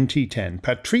in 2010.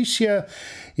 Patricia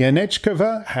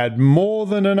Janečková had more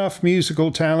than enough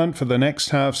musical talent for the next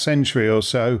half-century or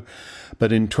so,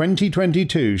 but in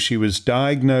 2022 she was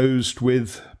diagnosed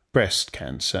with breast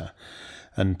cancer,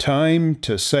 and Time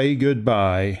to Say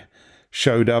Goodbye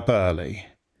showed up early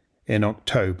in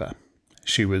October.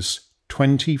 She was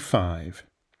 25.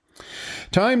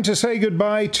 Time to say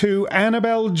goodbye to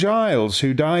Annabelle Giles,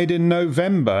 who died in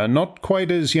November, not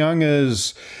quite as young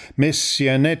as Miss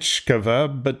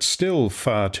Janečková, but still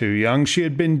far too young. She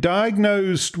had been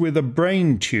diagnosed with a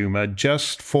brain tumour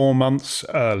just 4 months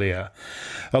earlier.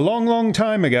 A long, long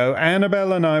time ago,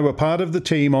 Annabelle and I were part of the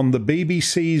team on the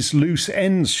BBC's Loose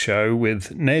Ends show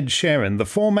with Ned Sherrin. The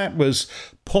format was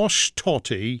Posh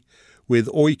Totty with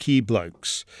Oiky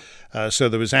Blokes. So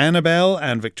there was Annabelle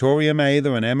and Victoria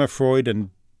Mather and Emma Freud and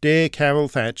dear Carol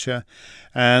Thatcher,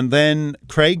 and then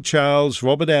Craig Charles,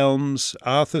 Robert Elms,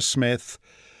 Arthur Smith,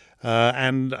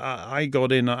 and I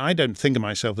got in. I don't think of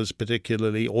myself as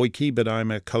particularly oiky, but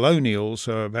I'm a colonial,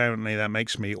 so apparently that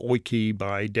makes me oiky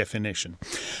by definition.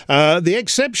 The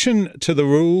exception to the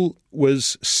rule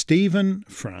was Stephen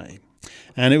Fry.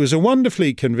 And it was a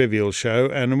wonderfully convivial show,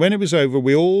 and when it was over,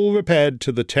 we all repaired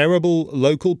to the terrible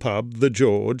local pub, The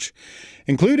George,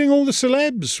 including all the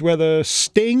celebs, whether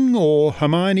Sting or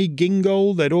Hermione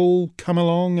Gingold. They'd all come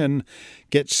along and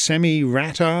get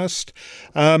semi-rat-assed.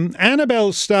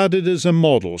 Annabelle started as a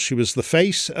model. She was the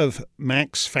face of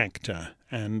Max Factor,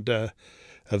 and a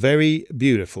very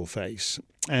beautiful face.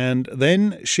 And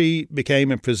then she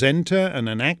became a presenter and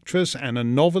an actress and a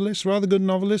novelist, rather good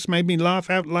novelist, made me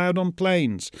laugh out loud on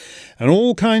planes, and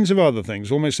all kinds of other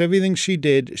things. Almost everything she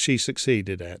did, she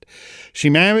succeeded at.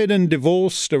 She married and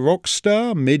divorced a rock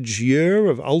star, Midge Ure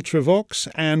of Ultravox,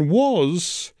 and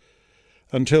was,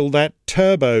 until that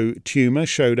turbo tumour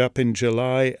showed up in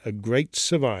July, a great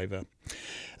survivor.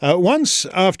 Once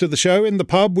after the show in the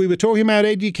pub, we were talking about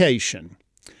education.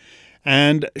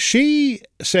 And she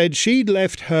said she'd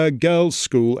left her girls'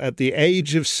 school at the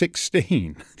age of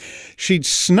 16. She'd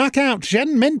snuck out, she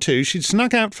hadn't meant to, she'd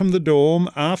snuck out from the dorm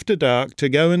after dark to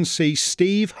go and see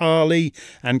Steve Harley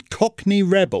and Cockney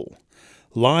Rebel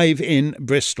live in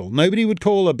Bristol. Nobody would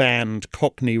call a band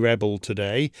Cockney Rebel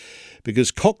today because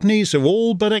Cockneys are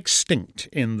all but extinct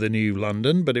in the new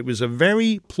London, but it was a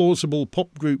very plausible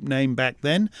pop group name back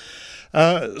then.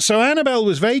 So Annabelle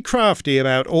was very crafty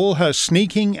about all her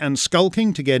sneaking and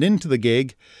skulking to get into the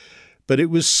gig, but it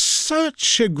was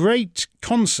such a great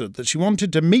concert that she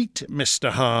wanted to meet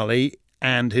Mr. Harley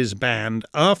and his band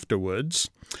afterwards.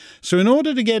 So in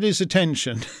order to get his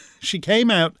attention, she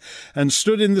came out and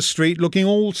stood in the street looking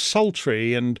all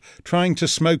sultry and trying to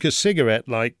smoke a cigarette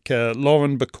like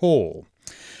Lauren Bacall.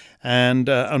 And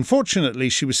unfortunately,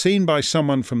 she was seen by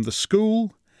someone from the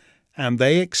school and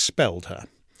they expelled her.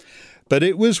 But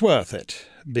it was worth it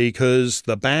because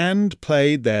the band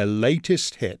played their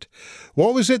latest hit.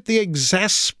 What was it the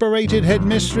exasperated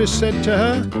headmistress said to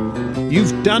her?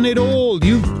 "You've done it all.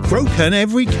 You've broken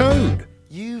every code."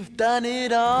 You've done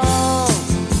it all.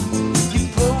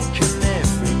 You've broken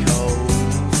every code.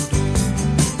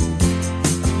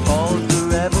 Pulled the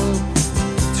rebel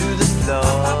to the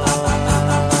floor.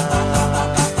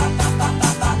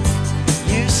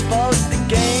 You spoke the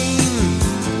game,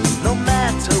 no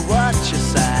matter what you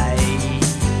say.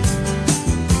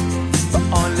 But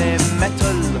only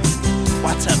metal,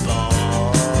 what a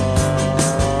bore.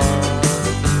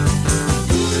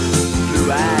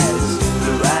 Blue eyes,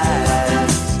 blue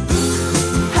eyes.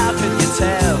 How can you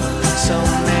tell so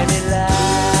many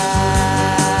lies?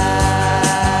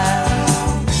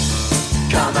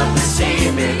 Come up and see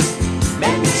me,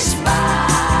 make me smile.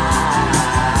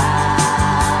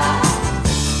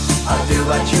 I'll do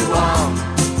what you want,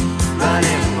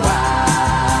 running wild.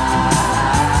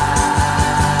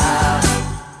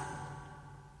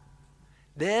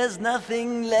 There's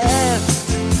nothing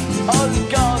left, all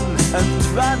gone and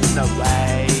run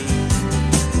away.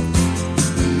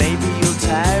 Maybe you'll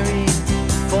tarry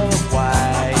for a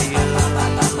while.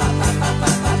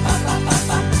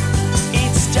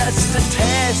 It's just a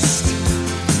test,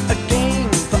 a game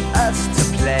for us to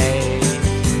play.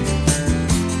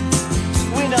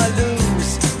 Win or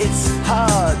lose, it's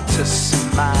hard to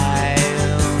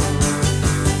smile.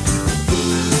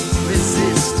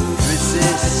 Resist,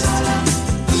 resist.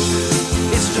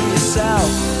 It's from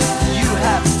yourself you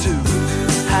have to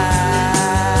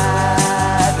hide.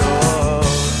 Oh,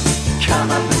 come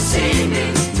up and see me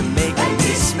to make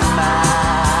me smile.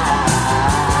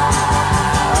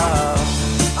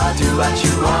 I'll do what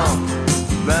you want,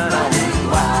 running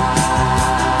wild.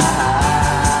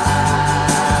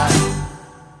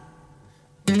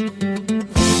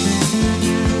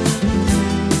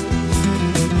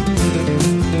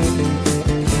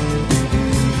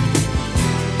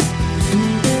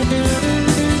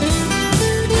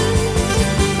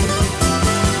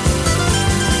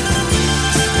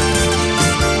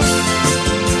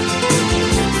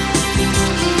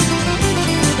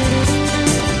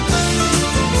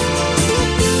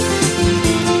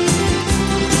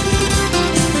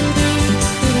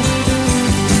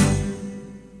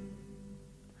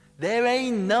 There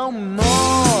ain't no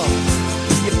more.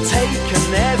 You've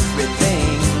taken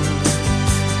everything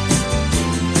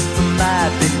from my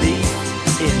belief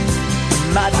in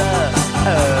Mother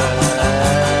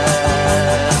Earth.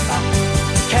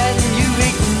 Can you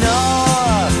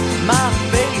ignore my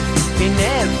faith in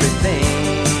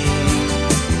everything?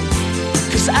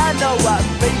 'Cause I know what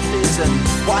faith is and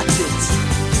what it's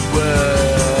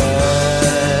worth.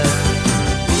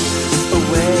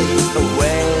 Away,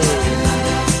 away.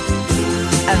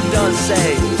 And don't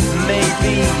say,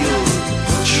 maybe you'll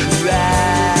try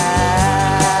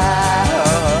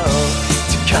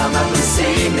to come up and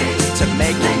see me, to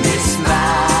make me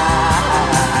smile.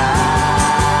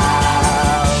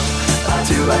 I'll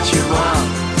do what you want,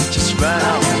 just run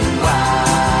on wild.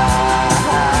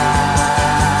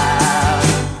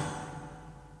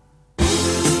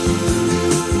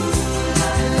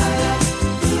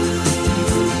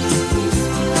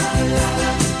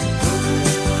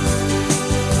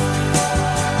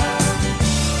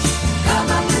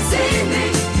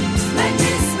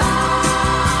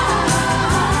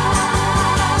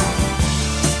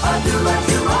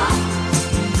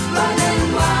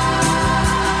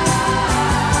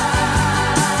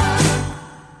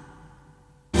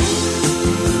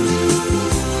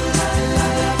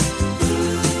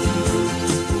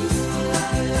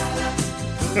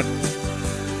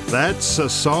 That's a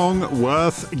song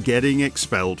worth getting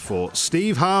expelled for.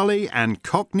 Steve Harley and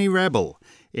Cockney Rebel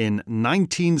in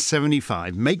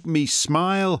 1975. Make Me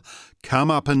Smile,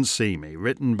 Come Up and See Me,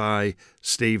 written by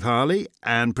Steve Harley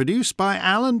and produced by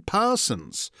Alan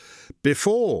Parsons,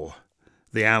 before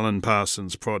the Alan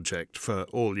Parsons Project for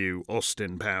all you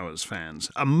Austin Powers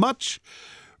fans. A much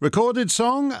recorded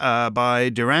song by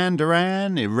Duran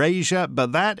Duran, Erasure,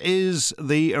 but that is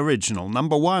the original.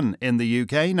 Number 1 in the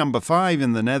UK, number 5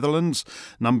 in the Netherlands,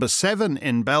 number 7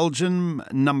 in Belgium,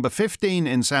 number 15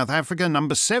 in South Africa,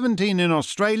 number 17 in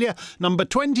Australia, number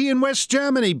 20 in West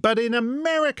Germany. But in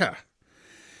America,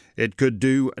 it could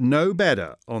do no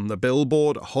better on the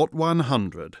Billboard Hot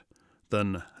 100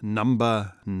 than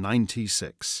number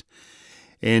 96.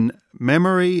 In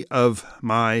memory of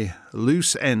my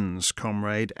loose ends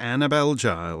comrade Annabelle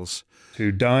Giles,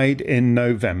 who died in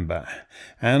November.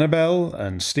 Annabelle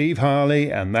and Steve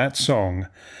Harley and that song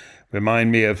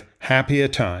remind me of happier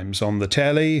times on the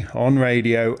telly, on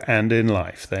radio, and in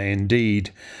life. They indeed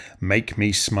make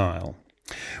me smile.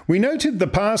 We noted the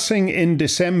passing in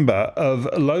December of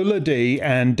Lola D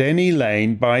and Denny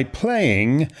Lane by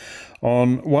playing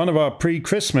on one of our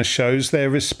pre-Christmas shows their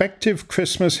respective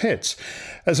Christmas hits.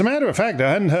 As a matter of fact, I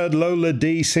hadn't heard Lola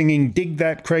D singing Dig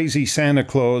That Crazy Santa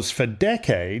Claus for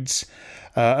decades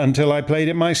until I played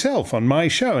it myself on my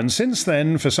show. And since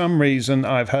then, for some reason,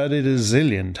 I've heard it a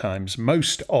zillion times.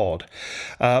 Most odd.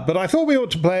 But I thought we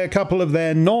ought to play a couple of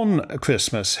their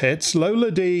non-Christmas hits. Lola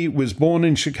D was born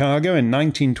in Chicago in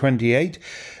 1928.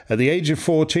 At the age of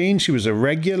 14, she was a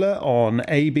regular on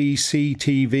ABC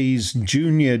TV's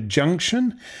Junior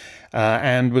Junction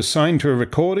and was signed to a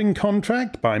recording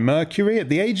contract by Mercury. At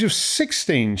the age of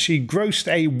 16, she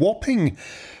grossed a whopping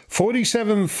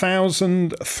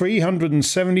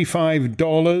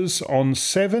 $47,375 on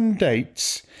 7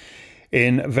 dates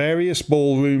in various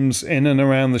ballrooms in and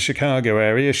around the Chicago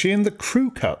area. She and the Crew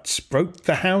Cuts broke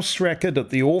the house record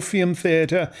at the Orpheum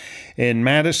Theater in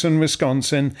Madison,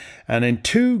 Wisconsin, and in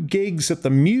 2 gigs at the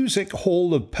Music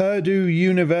Hall of Purdue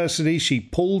University, she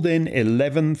pulled in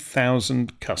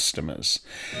 11,000 customers.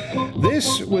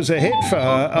 This was a hit for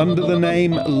her under the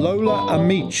name Lola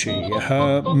Amici,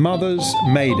 her mother's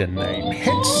maiden name.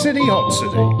 Hit City, Hot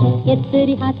City. Hit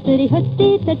City, Hot City,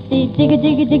 hootsy, tootsie, jigga,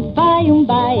 jigga, jig, bye.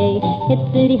 Hit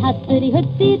City, Hot City,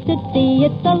 hootsy, tootsie,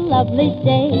 it's a lovely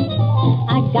day.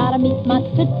 I gotta meet my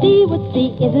tootsie,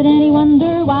 wootsy, is it any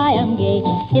wonder why I'm gay?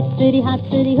 Hit City, Hot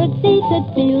City, hootsy,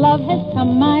 tootsie, love has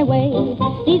come my way.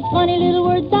 These funny little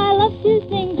words I love to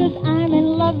sing, 'cause I'm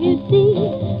in love, you see.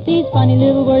 These funny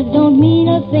little words don't mean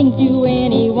a thing to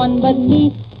anyone but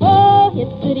me. Oh, hit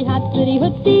City, Hot City,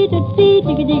 hootsy, tootsie,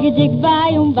 jigga, jigga, jig,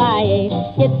 bye.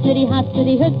 Hit City, Hot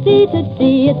City, hootsy,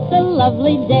 tootsie, it's a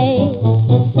lovely day.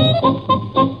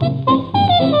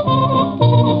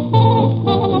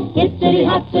 Hit City,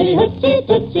 Hot City, hootsy,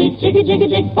 tootsie, jigga, jigga,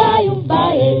 jig, bye.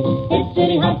 Hit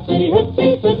City, Hot City,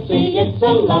 hootsy, tootsie, it's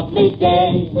a lovely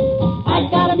day. I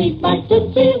gotta meet my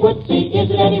tootsie, wootsy, is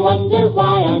it any wonder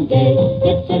why I'm gay?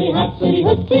 Hit City, Hot City,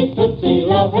 hootsy, tootsie,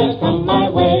 love has come my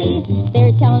way.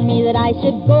 They're telling me that I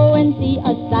should go and see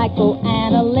a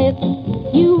psychoanalyst.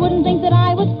 You wouldn't think that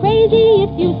I was crazy if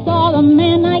you saw the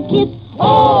man I kissed.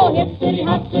 Oh, hit City,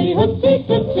 Hot City, hootsy,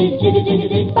 tootsie, jigga, jigga,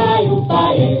 jig, bye.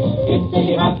 Hit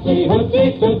City, Hot City,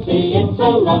 hootsy, tootsie, it's a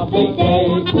lovely day.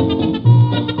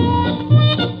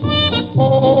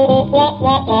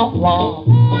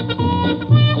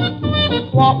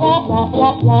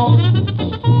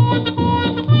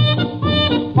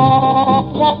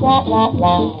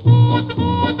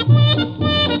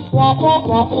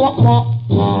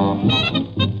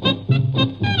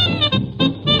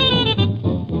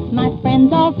 My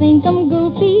friends all think I'm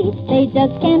goofy, they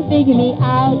just can't figure me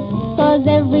out. 'Cause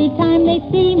every time they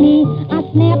see me, I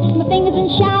snap my fingers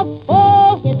and shout.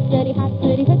 Oh, hit City, Hot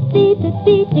City, hootsy,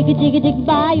 tootsie, jigga, jigga, jig,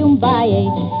 bye.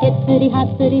 Hit City,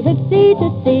 Hot City, hootsy,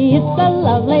 tootsie, it's a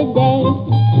lovely day.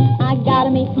 I gotta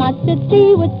meet my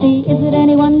tootsie, wootsy, is it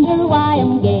any wonder why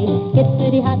I'm gay? Hit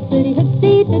City, Hot City,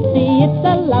 hootsy, tootsie, it's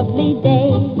a lovely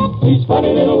day. These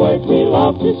funny little words we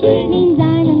love to sing means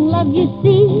I'm in love, you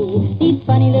see. These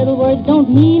funny little words don't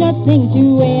mean a thing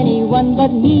to anyone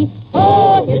but me.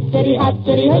 Oh, hit City, Hot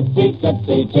City, hootsy,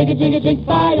 tootsie, jigga, jigga, jig,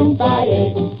 bye.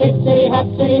 Hit City, Hot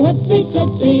City, hootsy,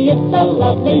 tootsie, it's a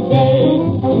lovely day.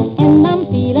 And I'm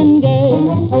feeling gay.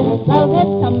 Love has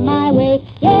come my way.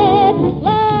 Yes,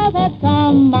 love has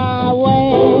come my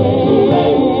way.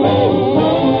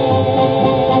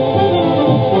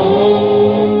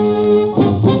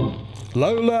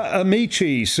 Lola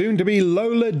Amici, soon to be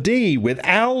Lola D, with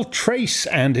Al Trace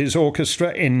and his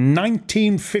orchestra in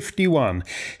 1951.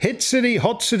 Hit City,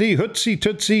 Hot City, hootsy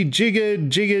tootsie, jigga,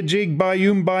 jigga, jig,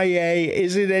 bayum, baye,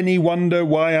 is it any wonder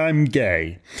why I'm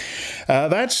gay?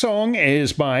 That song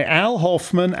is by Al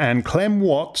Hoffman and Clem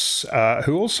Watts,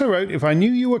 who also wrote If I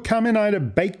Knew You Were Coming, I'd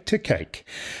Have Baked a Cake.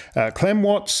 Clem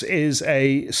Watts is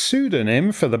a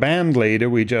pseudonym for the band leader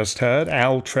we just heard,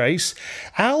 Al Trace.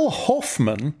 Al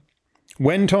Hoffman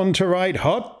went on to write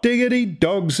Hot Diggity,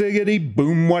 Dog Ziggity,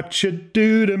 Boom What You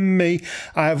Do to Me.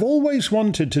 I have always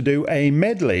wanted to do a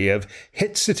medley of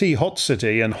Hit City, Hot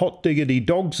City and Hot Diggity,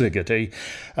 Dog Ziggity,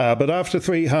 but after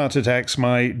 3 heart attacks,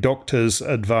 my doctors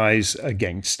advise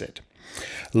against it.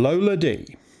 Lola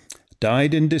D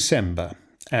died in December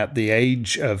at the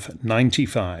age of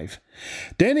 95.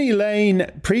 Denny Lane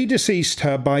predeceased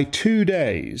her by 2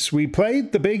 days. We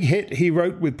played the big hit he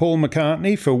wrote with Paul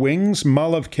McCartney for Wings,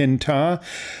 Mull of Kintyre,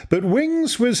 but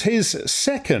Wings was his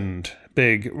second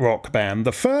big rock band.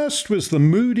 The first was the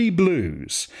Moody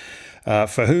Blues,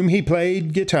 for whom he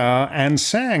played guitar and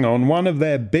sang on one of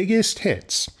their biggest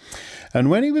hits. And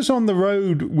when he was on the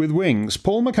road with Wings,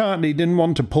 Paul McCartney didn't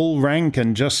want to pull rank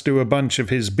and just do a bunch of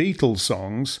his Beatles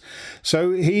songs,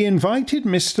 so he invited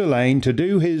Mr. Lane to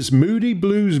do his Moody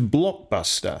Blues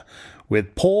blockbuster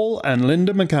with Paul and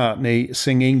Linda McCartney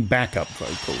singing backup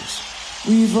vocals.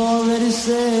 We've already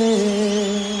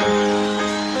said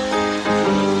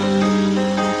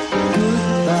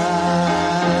goodbye,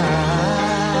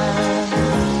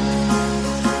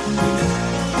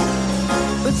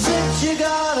 but since you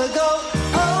gotta go,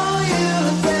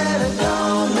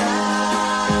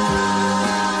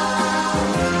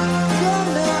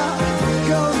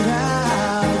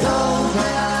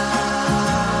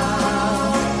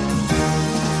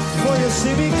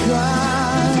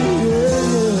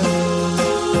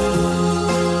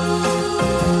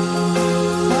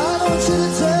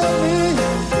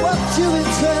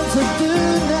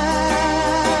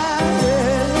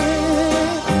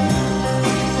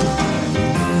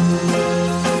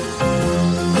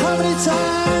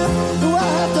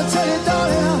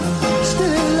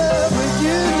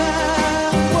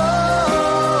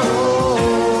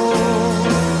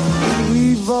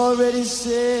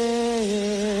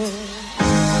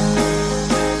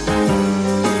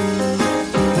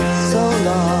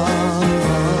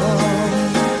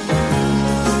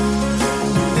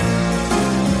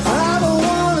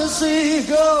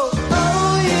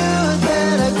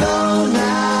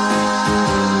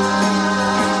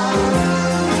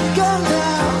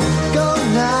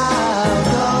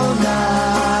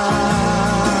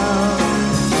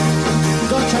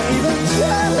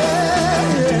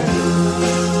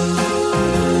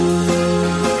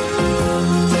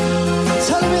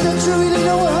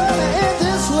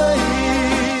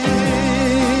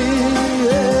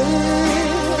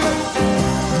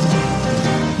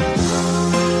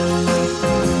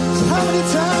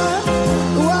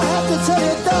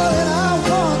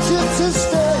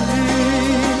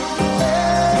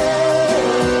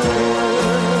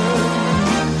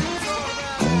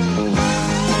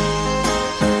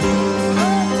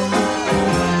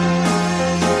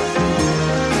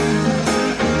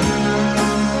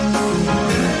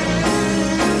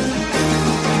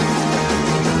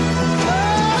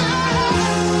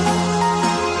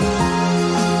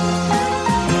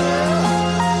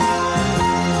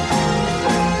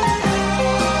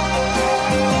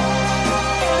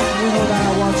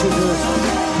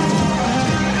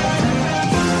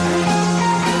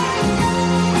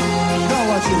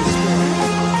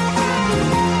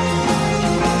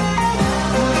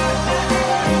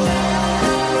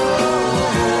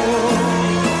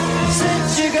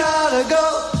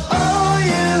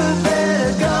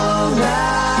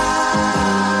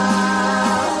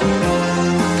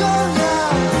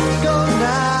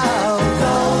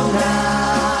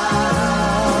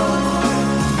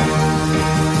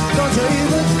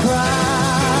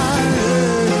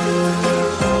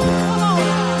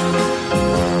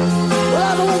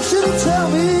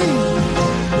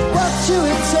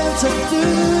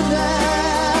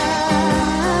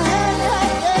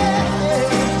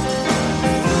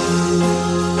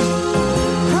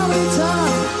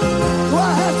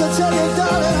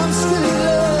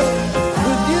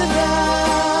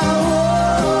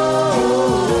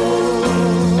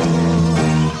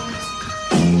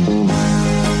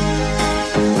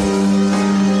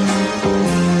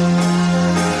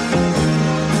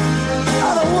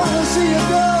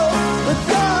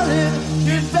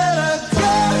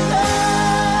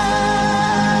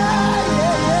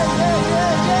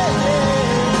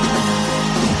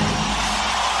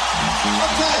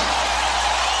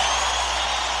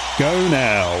 Go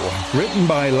Now, written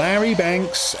by Larry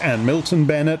Banks and Milton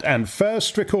Bennett and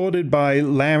first recorded by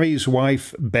Larry's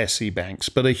wife Bessie Banks,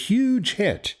 but a huge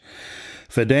hit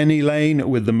for Denny Laine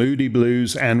with the Moody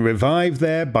Blues, and revived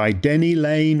there by Denny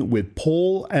Laine with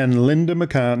Paul and Linda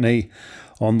McCartney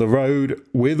on the Road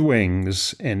with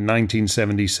Wings in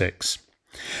 1976.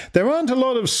 There aren't a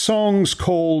lot of songs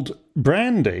called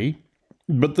Brandy,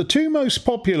 but the two most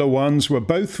popular ones were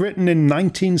both written in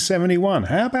 1971.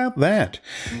 How about that?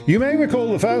 You may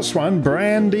recall the first one,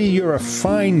 Brandy, You're a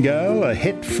Fine Girl, a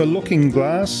hit for Looking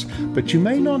Glass, but you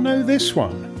may not know this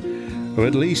one, or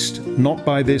at least not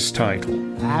by this title.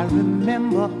 I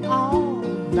remember all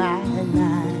my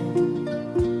life,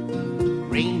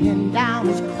 raining down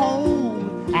as cold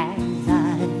as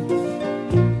ice,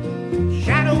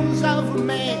 shadows of a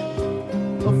man,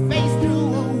 a face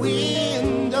through a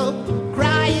window,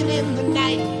 crying in the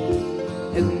night,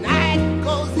 as night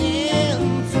goes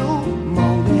into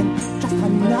morning, just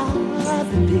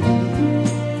another day.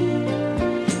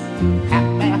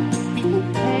 Happy people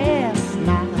pass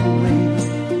my way,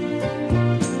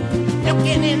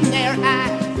 looking in their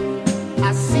eyes,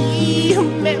 I see a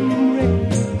memory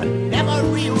I never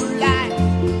realized.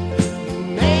 You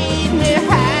made me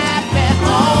happy,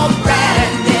 oh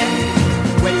Brandy,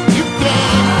 when you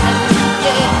gave and you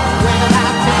gave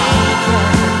without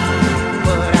taking,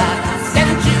 but I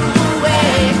sent you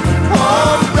away,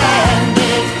 oh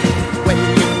Brandy, when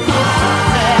you kissed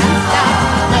me and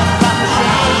stopped me from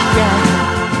shaking,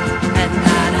 and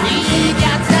I need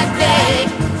you today,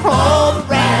 oh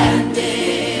Brandy.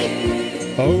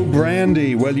 Oh,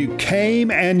 Brandy, well, you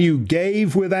came and you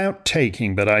gave without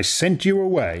taking, but I sent you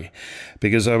away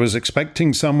because I was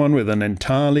expecting someone with an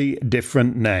entirely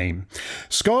different name.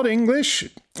 Scott English,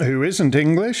 who isn't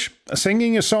English,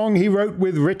 singing a song he wrote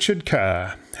with Richard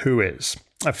Kerr, who is.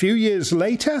 A few years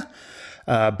later,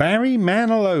 Barry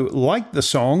Manilow liked the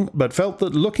song, but felt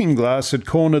that Looking Glass had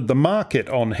cornered the market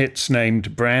on hits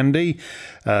named Brandy,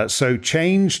 so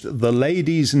changed the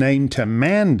lady's name to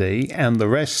Mandy, and the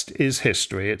rest is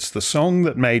history. It's the song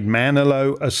that made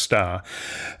Manilow a star.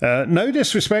 No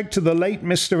disrespect to the late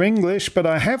Mr. English, but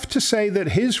I have to say that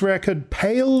his record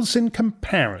pales in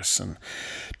comparison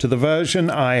to the version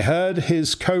I heard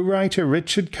his co-writer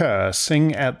Richard Kerr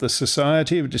sing at the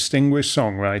Society of Distinguished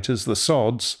Songwriters, the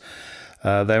SODS,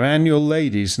 their annual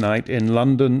ladies' night in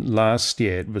London last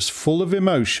year. It was full of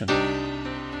emotion.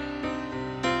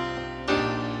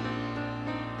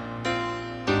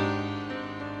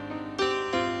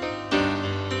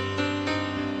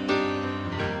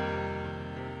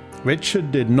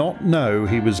 Richard did not know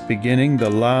he was beginning the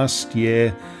last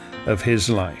year of his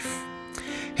life.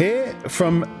 Here,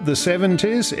 from the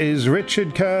 70s, is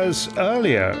Richard Kerr's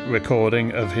earlier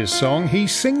recording of his song. He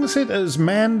sings it as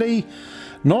Mandy,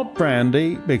 not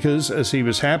Brandy, because, as he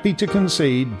was happy to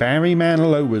concede, Barry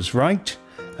Manilow was right,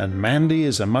 and Mandy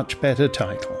is a much better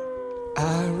title.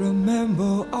 I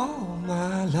remember all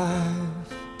my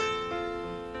life,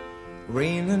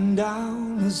 raining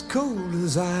down as cold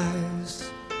as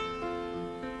ice,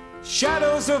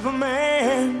 shadows of a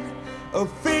man, a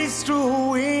face through a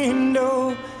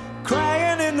window,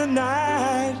 crying in the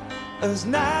night, as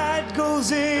night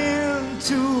goes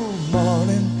into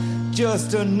morning,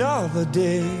 just another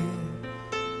day.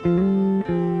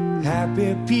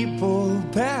 Happy people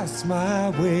pass my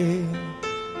way,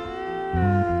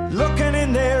 looking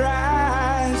in their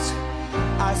eyes,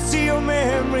 I see a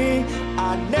memory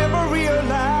I never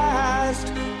realized,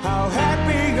 how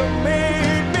happy you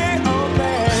made me, oh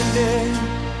Mandy.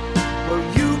 Well,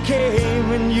 you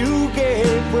came and you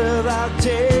gave without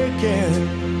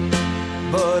taking,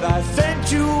 but I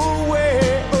sent you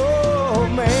away, oh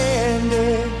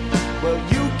Mandy. Well,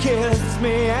 you kissed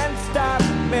me and stopped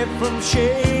me from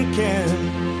shaking,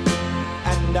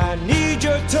 and I need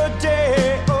you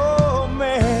today, oh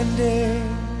Mandy.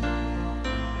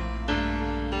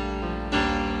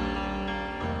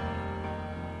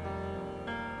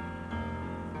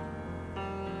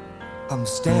 I'm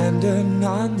standing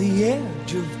on the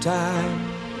edge of time,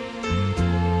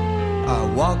 I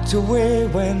walked away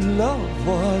when love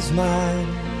was mine,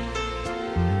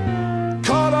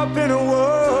 caught up in a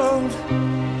world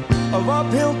of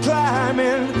uphill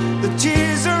climbing, the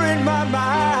tears are in my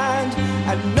mind,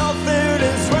 and nothing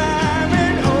is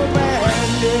rhyming, oh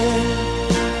Mandy.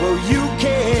 Well, you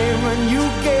came and you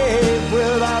gave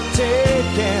without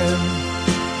taking,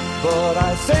 but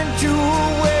I sent you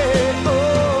away,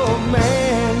 oh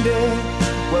Mandy.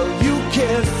 Well, you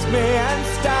kissed me and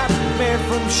stopped me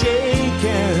from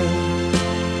shaking,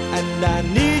 and I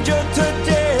need you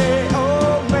today,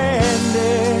 oh Mandy.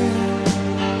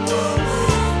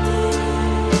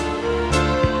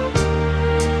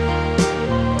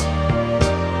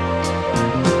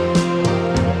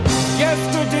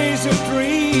 Yesterday's a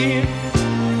dream,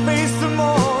 face the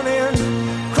morning,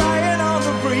 crying on the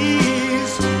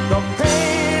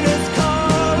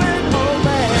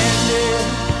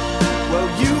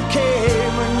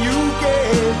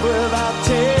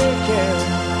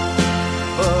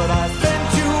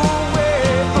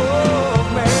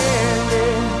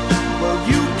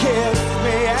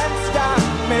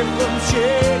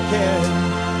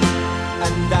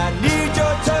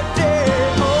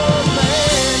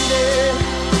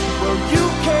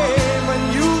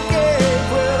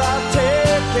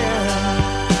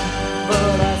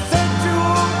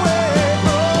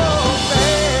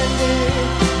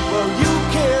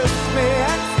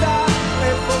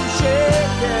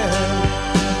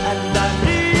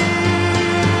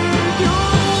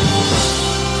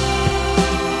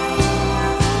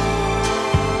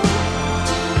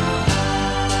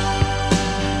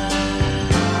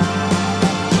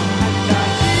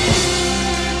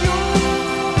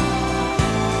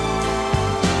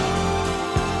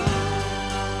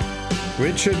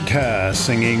Richard Kerr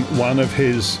singing one of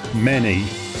his many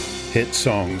hit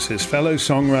songs. His fellow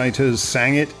songwriters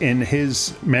sang it in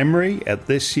his memory at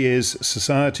this year's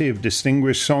Society of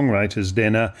Distinguished Songwriters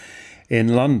dinner in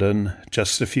London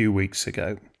just a few weeks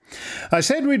ago. I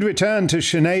said we'd return to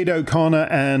Sinead O'Connor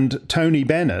and Tony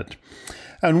Bennett.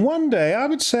 And one day, I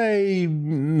would say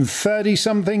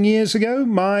 30-something years ago,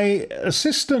 my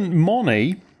assistant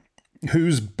Moni,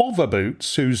 whose Bother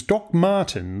Boots, whose Doc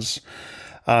Martens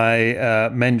I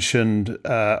mentioned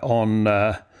on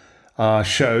our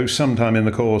show sometime in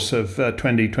the course of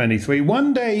 2023,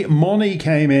 one day Moni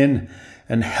came in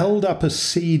and held up a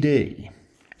CD.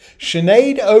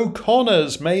 Sinead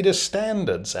O'Connor's Made of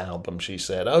Standards album, she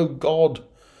said. Oh, God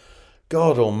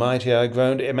almighty, I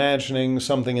groaned, imagining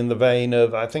something in the vein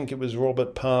of, I think it was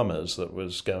Robert Palmer's that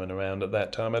was going around at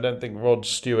that time. I don't think Rod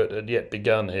Stewart had yet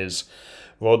begun his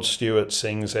Rod Stewart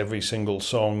Sings Every Single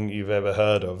Song You've Ever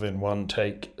Heard of in One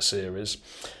Take series.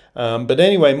 But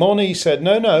anyway, Moni said,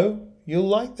 no, you'll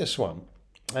like this one.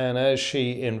 And as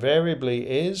she invariably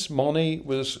is, Moni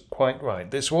was quite right.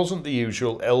 This wasn't the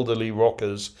usual elderly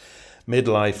rockers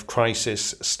midlife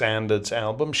crisis standards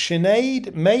album.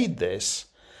 Sinead made this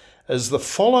as the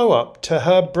follow-up to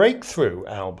her breakthrough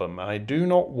album, I Do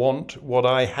Not Want What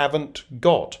I Haven't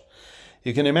Got.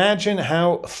 You can imagine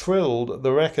how thrilled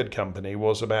the record company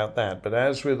was about that. But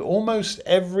as with almost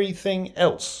everything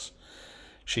else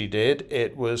she did,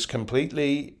 it was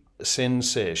completely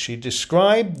sincere. She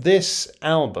described this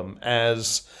album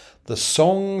as the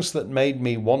songs that made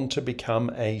me want to become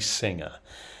a singer.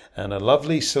 And a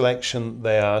lovely selection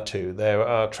they are too. There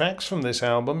are tracks from this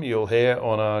album you'll hear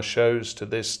on our shows to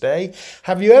this day.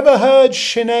 Have you ever heard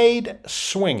Sinead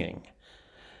swinging?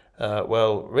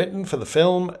 Well, written for the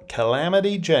film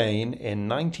Calamity Jane in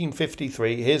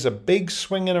 1953, here's a big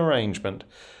swinging arrangement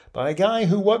by a guy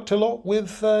who worked a lot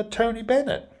with Tony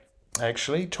Bennett.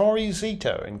 Actually, Torry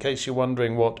Zito, in case you're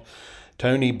wondering what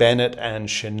Tony Bennett and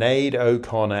Sinead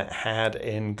O'Connor had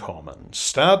in common.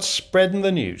 Start spreading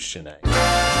the news, Sinead.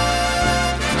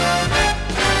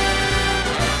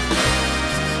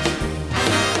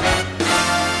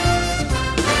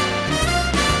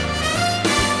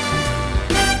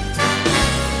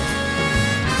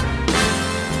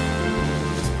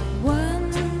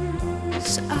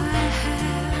 Once I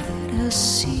had a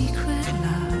secret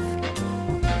love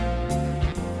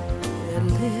that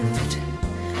lived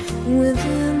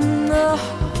within the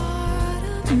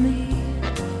heart of me.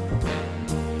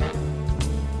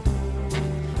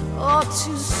 All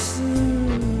too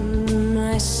soon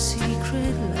my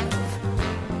secret love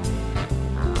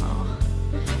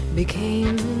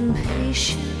became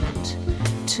impatient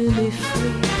to be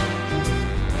free.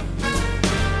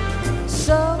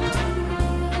 So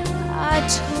I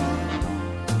told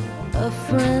a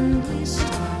friendly star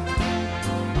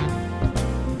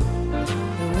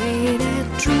the way that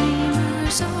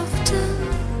dreamers often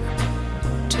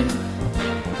do,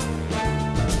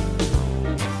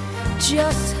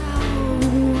 just how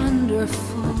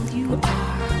wonderful you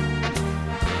are.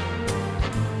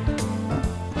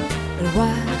 And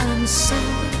why I'm so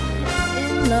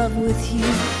in love with you.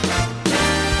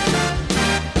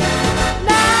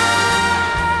 Now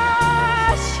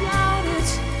shout it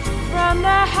from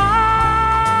the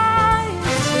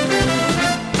highest hill,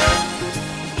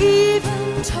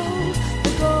 even told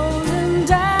the golden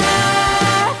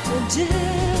daffodil,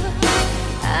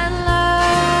 and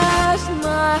last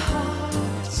my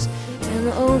heart's an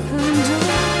open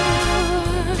door,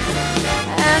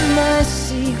 and my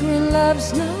secret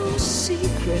love's no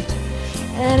secret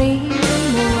anymore.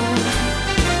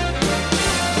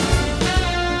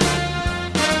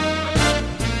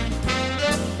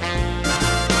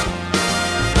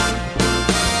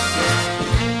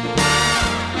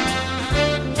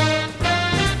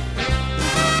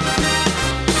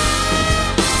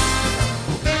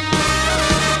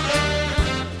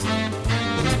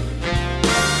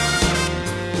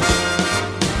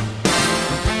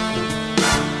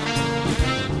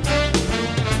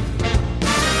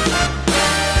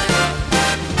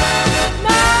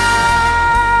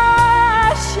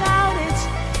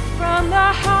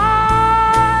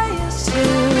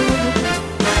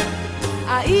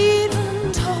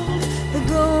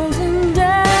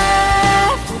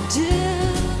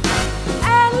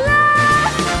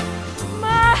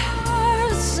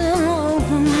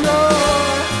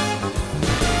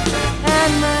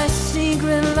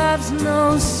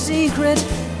 No secret,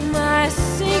 my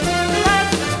secret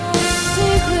love's no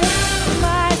secret,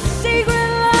 my secret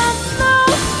love's no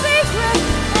secret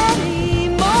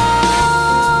anymore.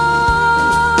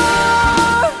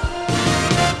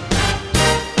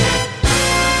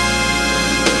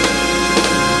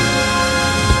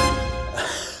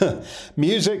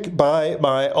 Music by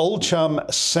my old chum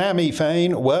Sammy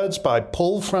Fain, words by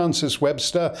Paul Francis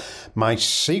Webster. My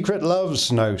secret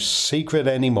love's no secret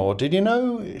anymore. Did you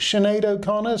know Sinead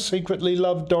O'Connor secretly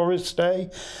loved Doris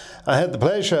Day? I had the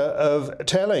pleasure of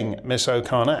telling Miss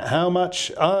O'Connor how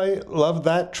much I loved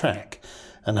that track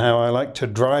and how I like to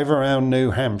drive around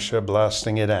New Hampshire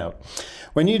blasting it out.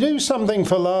 When you do something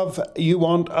for love, you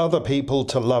want other people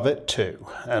to love it too.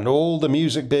 And all the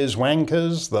music biz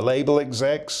wankers, the label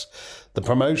execs, the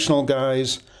promotional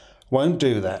guys won't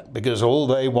do that, because all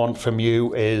they want from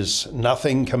you is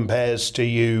nothing compares to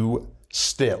you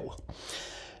still.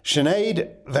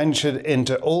 Sinead ventured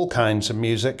into all kinds of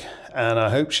music, and I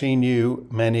hope she knew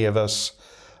many of us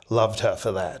loved her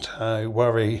for that. I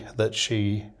worry that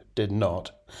she did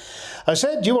not. I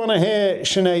said, do you want to hear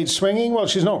Sinead swinging? Well,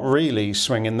 she's not really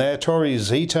swinging there. Tori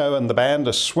Zito and the band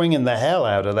are swinging the hell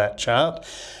out of that chart,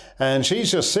 and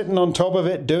she's just sitting on top of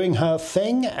it doing her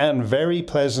thing, and very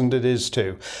pleasant it is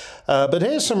too. But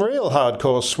here's some real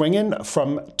hardcore swinging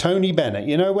from Tony Bennett.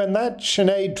 You know, when that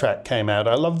Sinead track came out,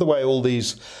 I love the way all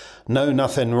these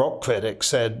know-nothing rock critics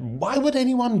said, why would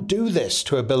anyone do this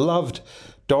to a beloved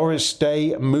Doris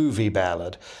Day movie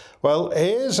ballad? Well,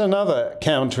 here's another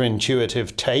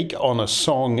counterintuitive take on a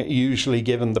song usually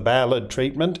given the ballad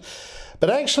treatment. But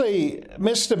actually,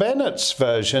 Mr. Bennett's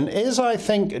version is, I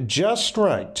think, just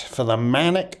right for the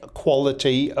manic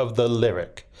quality of the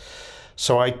lyric.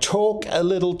 So I talk a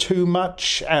little too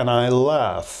much and I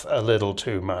laugh a little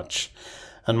too much.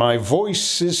 And my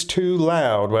voice is too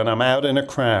loud when I'm out in a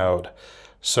crowd,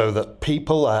 so that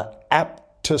people are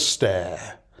apt to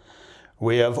stare.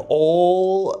 We have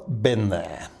all been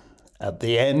there at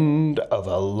the end of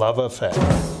a love affair.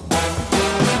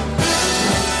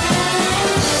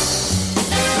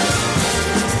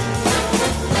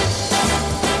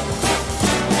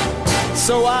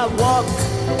 So I walk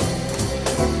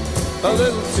a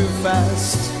little too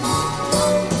fast,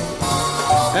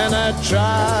 and I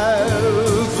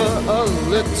drive a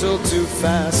little too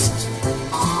fast,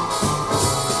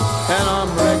 and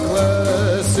I'm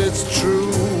reckless, it's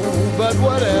true, but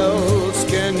what else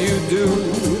can you do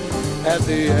at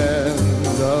the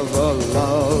end of a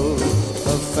love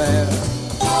affair?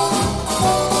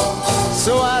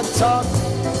 So I talk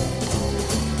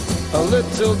a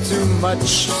little too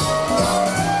much,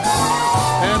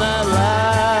 and I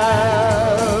laugh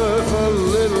a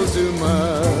little too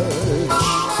much,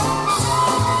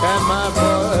 and my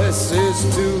voice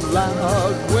is too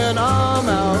loud when I'm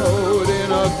out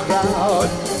in a crowd,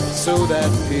 so that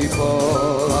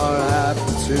people are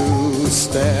apt to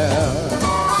stare.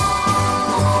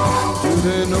 Do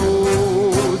they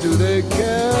know, do they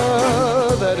care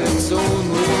that it's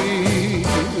only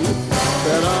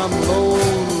that I'm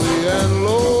lonely and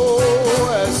low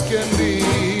as can be,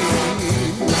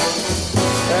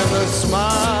 and the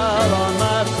smile on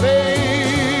my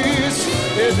face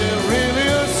isn't really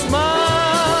a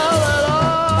smile at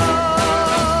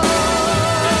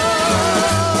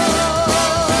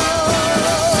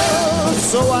all.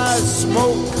 So I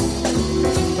smoke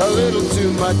a little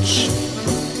too much,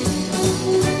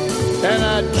 and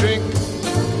I drink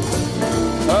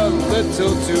a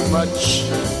little too much,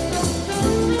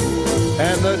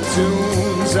 and the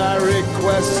tunes I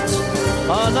request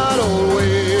are not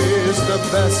always the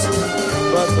best,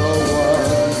 but the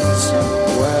ones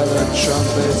where the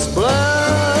trumpets blow.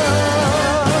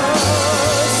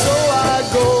 So I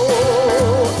go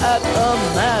at a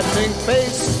maddening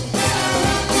pace,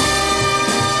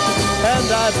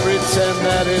 and I pretend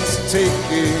that it's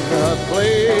taking a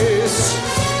place.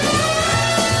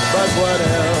 But what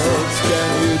else can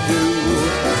you do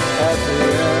at the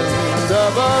end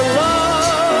of a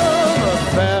love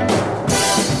affair?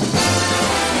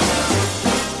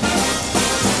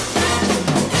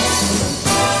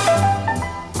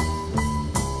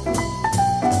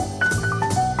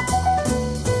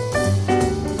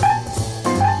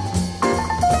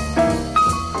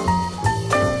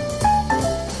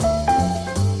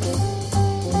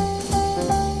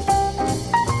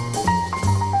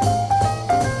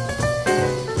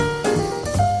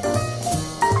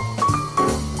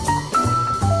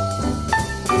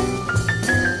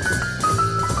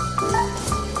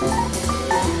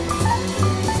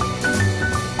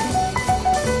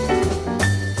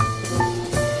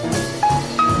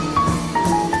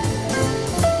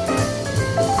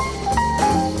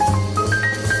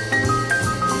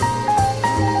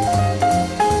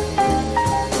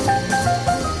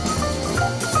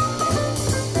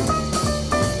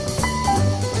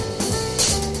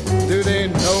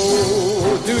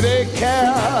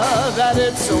 That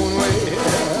it's only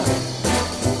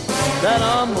that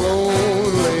I'm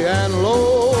lonely and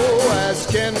low as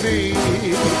can be.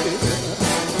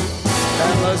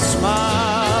 And the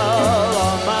smile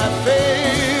on my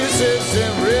face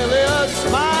isn't really a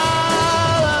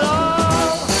smile at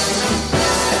all.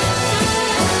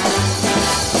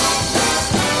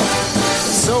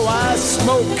 So I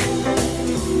smoke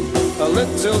a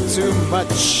little too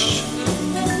much,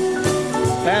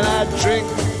 and I drink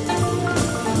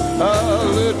a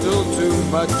little too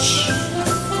much,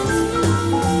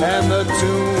 and the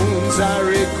tunes I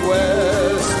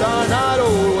request are not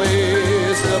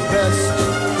always the best,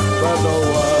 but the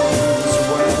ones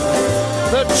when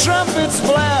the trumpets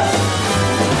blare.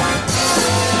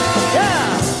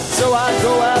 Yeah, so I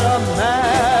go at a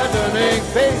maddening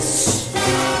pace,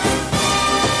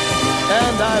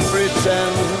 and I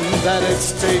pretend that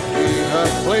it's taking her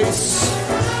place.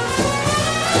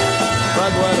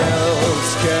 But what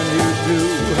else can you do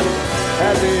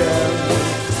at the end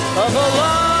of a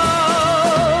love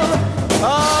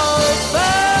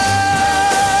affair?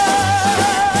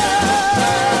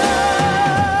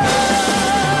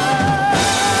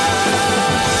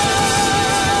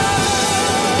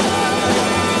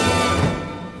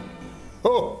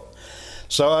 Oh,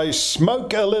 so I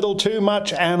smoke a little too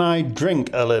much and I drink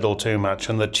a little too much,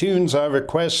 and the tunes I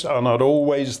request are not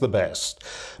always the best,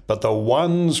 but the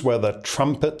ones where the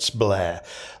trumpets blare.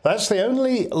 That's the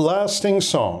only lasting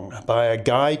song by a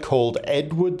guy called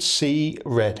Edward C.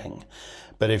 Redding.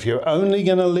 But if you're only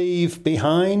going to leave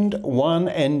behind one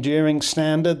enduring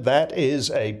standard, that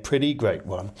is a pretty great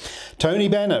one. Tony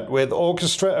Bennett with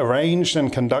orchestra, arranged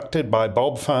and conducted by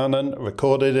Bob Farnan,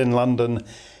 recorded in London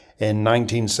in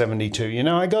 1972. You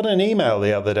know, I got an email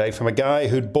the other day from a guy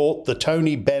who'd bought the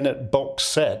Tony Bennett box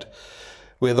set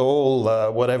with all,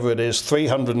 whatever it is,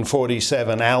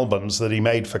 347 albums that he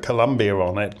made for Columbia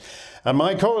on it. And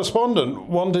my correspondent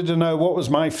wanted to know what was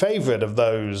my favourite of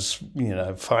those,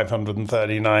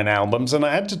 539 albums. And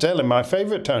I had to tell him my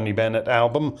favourite Tony Bennett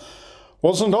album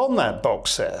wasn't on that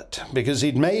box set, because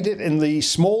he'd made it in the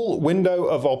small window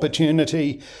of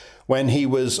opportunity when he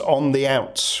was on the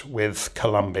outs with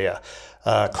Columbia.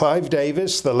 Clive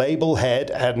Davis, the label head,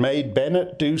 had made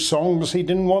Bennett do songs he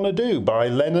didn't want to do by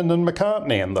Lennon and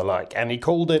McCartney and the like, and he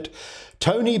called it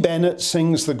Tony Bennett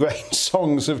Sings the Great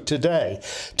Songs of Today.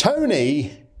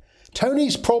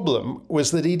 Tony's problem was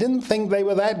that he didn't think they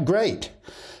were that great.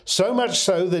 So much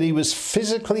so that he was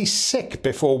physically sick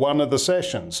before one of the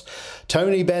sessions.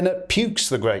 Tony Bennett pukes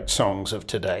the great songs of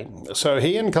today. So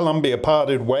he and Columbia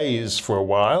parted ways for a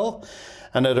while,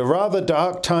 and at a rather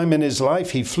dark time in his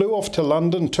life, he flew off to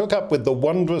London, took up with the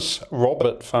wondrous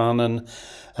Robert Farnan,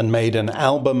 and made an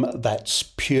album that's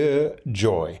pure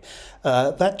joy.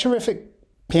 That terrific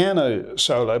piano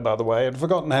solo, by the way, I'd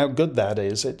forgotten how good that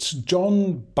is. It's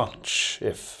John Bunch,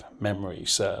 if memory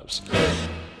serves.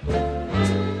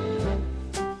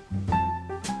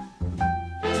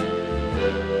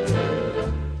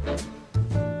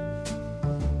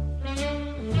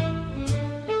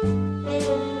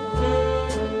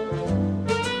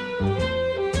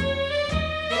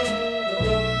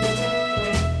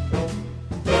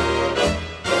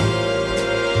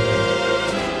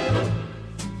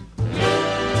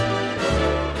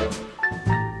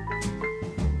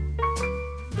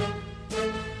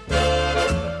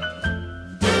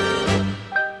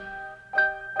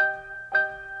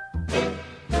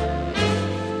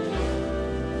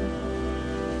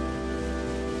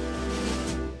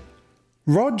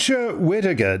 Roger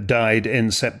Whittaker died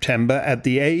in September at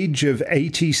the age of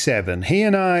 87. He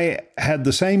and I had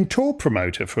the same tour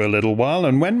promoter for a little while,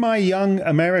 and when my young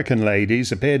American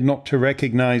ladies appeared not to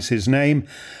recognize his name,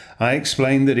 I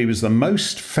explained that he was the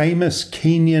most famous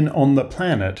Kenyan on the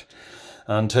planet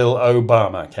until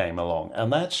Obama came along.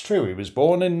 And that's true. He was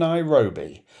born in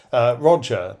Nairobi.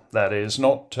 Roger, that is,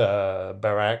 not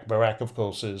Barack. Barack, of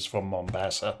course, is from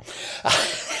Mombasa.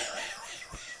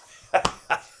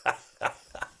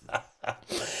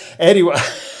 Anyway,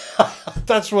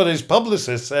 that's what his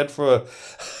publicist said for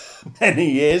many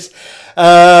years,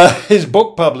 his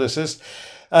book publicist.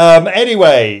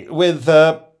 Anyway, with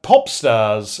pop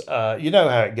stars, you know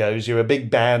how it goes. You're a big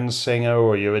band singer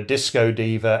or you're a disco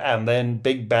diva, and then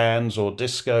big bands or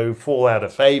disco fall out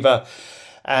of favour,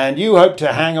 and you hope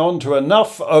to hang on to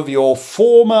enough of your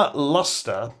former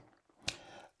luster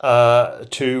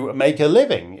to make a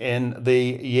living in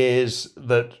the years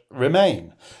that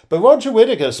remain. But Roger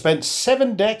Whittaker spent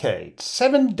 7 decades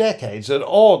at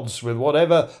odds with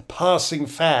whatever passing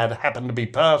fad happened to be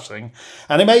passing,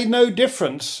 and it made no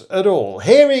difference at all.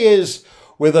 Here he is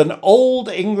with an old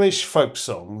English folk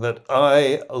song that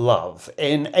I love.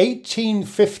 In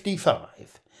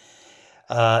 1855,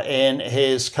 In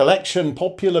his collection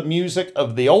Popular Music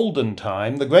of the Olden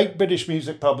Time, the great British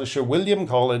music publisher William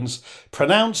Collins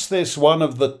pronounced this one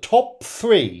of the top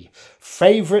 3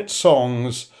 favourite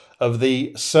songs of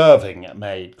the serving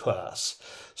maid class.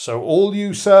 So all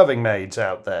you serving maids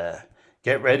out there,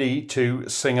 get ready to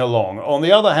sing along. On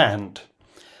the other hand,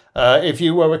 if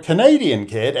you were a Canadian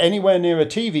kid anywhere near a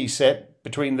TV set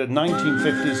between the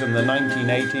 1950s and the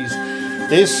 1980s,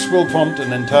 this will prompt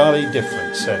an entirely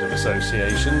different set of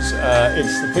associations.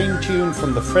 It's the theme tune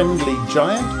from The Friendly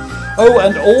Giant. Oh,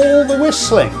 and all the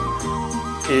whistling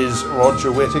is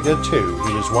Roger Whittaker too.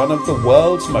 He is one of the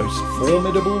world's most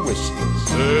formidable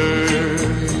whistlers.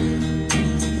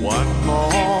 One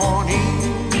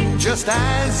morning, just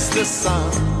as the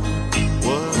sun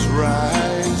was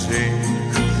rising,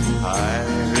 I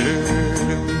heard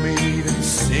a maiden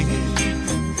singing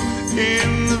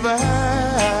in the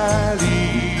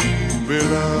valley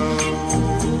below.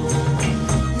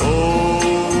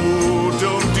 Oh,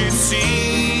 don't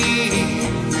deceive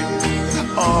me.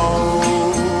 Oh,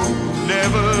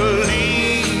 never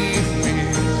leave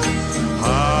me.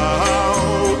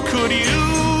 How could you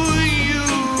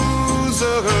use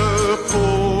a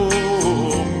poor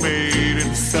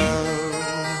maiden so?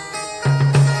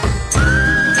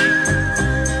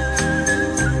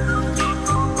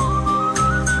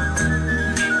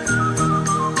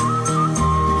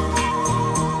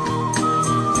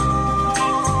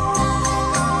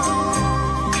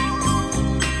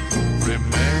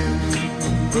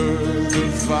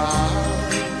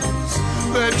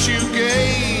 That you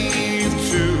gave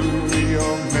to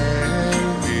your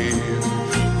Mary.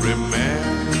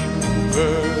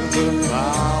 Remember the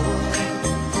hour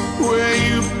where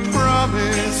you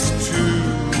promised to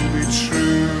be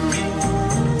true.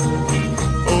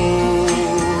 Oh,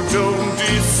 don't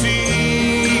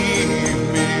deceive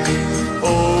me.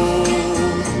 Oh,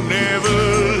 never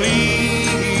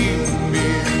leave me.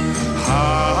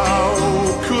 How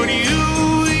could you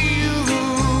use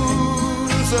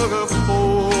a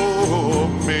poor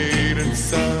maiden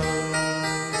son?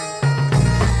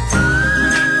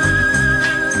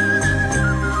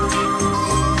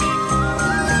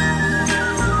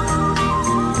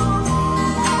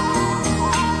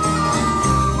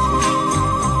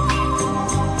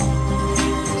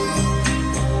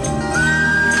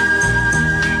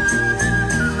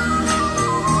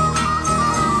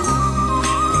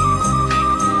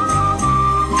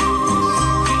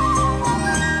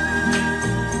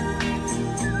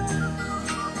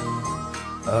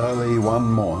 Early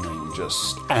one morning,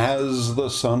 just as the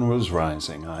sun was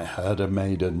rising, I heard a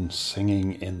maiden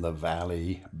singing in the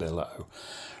valley below.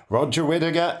 Roger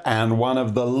Whittaker, and one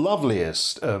of the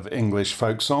loveliest of English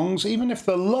folk songs, even if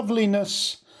the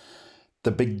loveliness,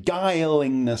 the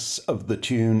beguilingness of the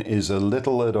tune is a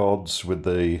little at odds with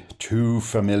the too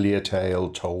familiar tale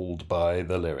told by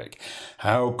the lyric.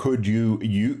 How could you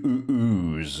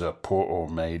use a poor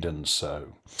maiden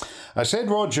so? I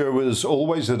said Roger was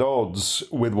always at odds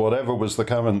with whatever was the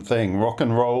current thing. Rock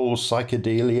and roll,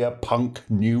 psychedelia, punk,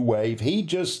 new wave. He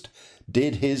just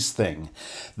did his thing.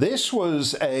 This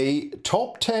was a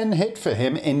top 10 hit for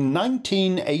him in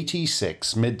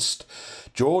 1986 midst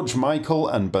George Michael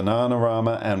and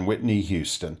Bananarama and Whitney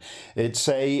Houston. It's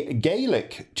a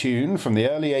Gaelic tune from the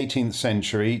early 18th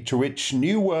century to which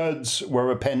new words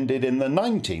were appended in the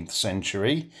 19th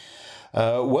century.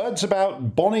 Words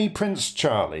about Bonnie Prince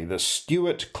Charlie, the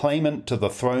Stuart claimant to the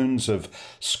thrones of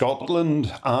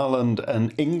Scotland, Ireland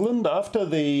and England after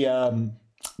the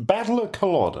Battle of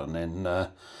Culloden in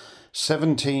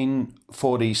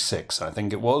 1746, I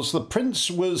think it was. The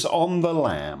prince was on the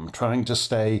lam, trying to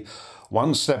stay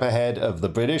one step ahead of the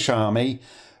British Army,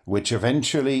 which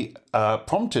eventually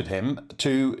prompted him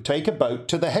to take a boat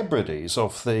to the Hebrides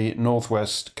off the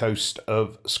northwest coast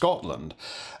of Scotland.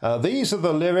 These are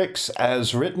the lyrics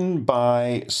as written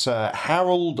by Sir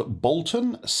Harold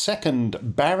Bolton,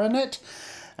 2nd Baronet,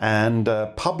 and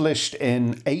published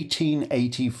in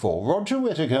 1884. Roger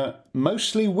Whittaker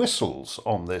mostly whistles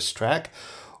on this track,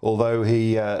 although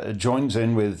he joins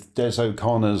in with Des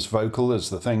O'Connor's vocal as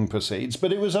the thing proceeds.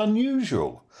 But it was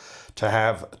unusual to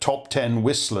have top 10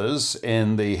 whistlers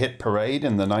in the hit parade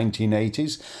in the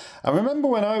 1980s. I remember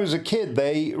when I was a kid,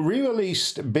 they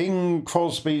re-released Bing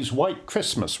Crosby's White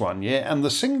Christmas one year, and the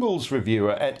singles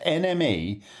reviewer at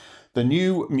NME, the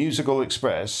New Musical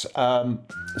Express,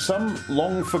 some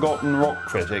long-forgotten rock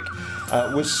critic,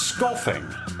 was scoffing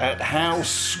at how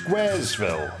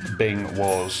Squaresville Bing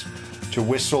was to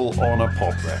whistle on a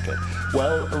pop record.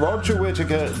 Well, Roger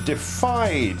Whittaker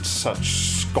defied such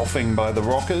scoffing by the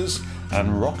rockers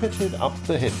and rocketed up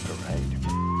the hit parade.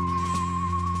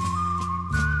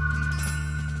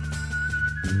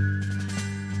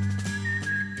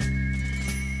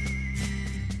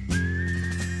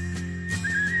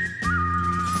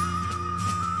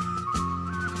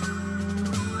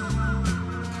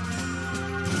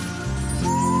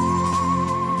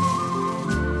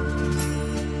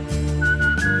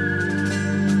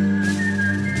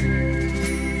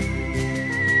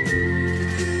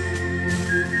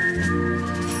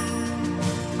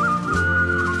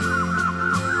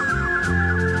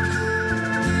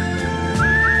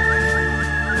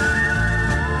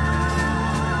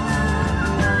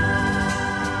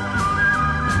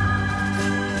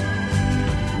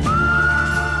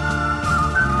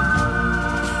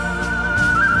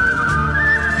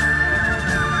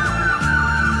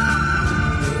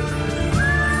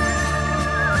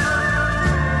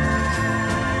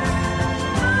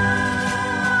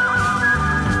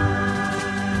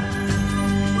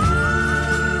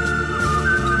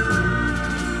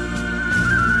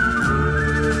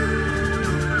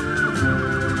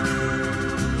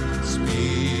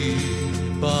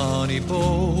 bunny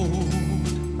boat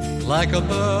like a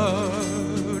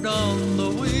bird on the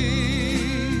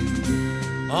wing.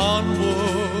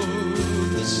 Onward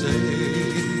the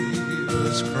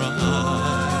sailors cry.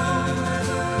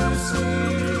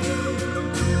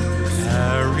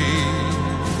 Carry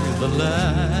the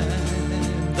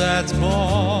land that's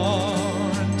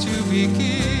born to be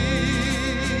king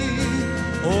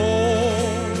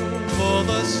over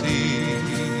the sea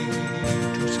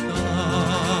to sky.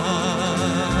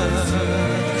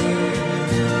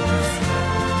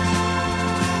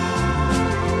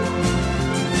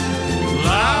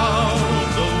 Loud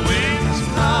the winds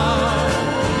howl,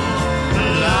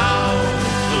 loud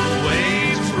the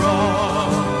waves roar,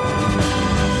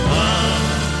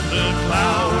 thunder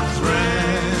clouds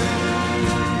rend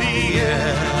the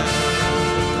air.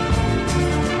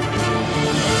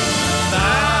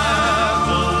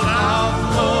 Baffled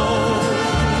outposts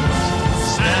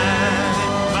stand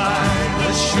by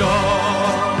the shore,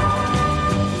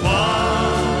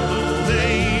 while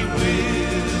they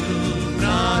will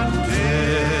not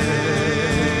dare.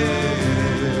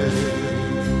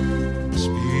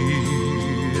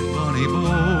 Speed, bunny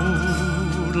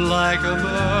boat, like a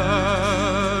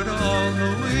bird on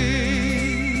the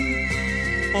wing,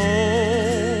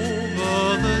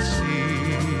 over the sea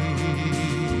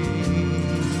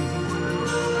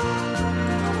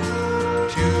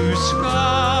to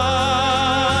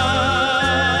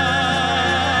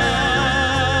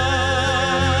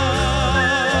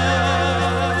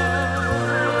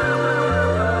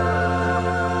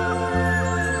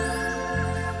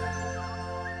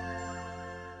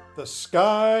The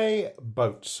Sky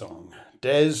Boat Song,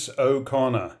 Des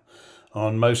O'Connor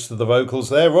on most of the vocals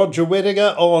there, Roger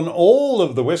Whittaker on all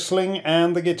of the whistling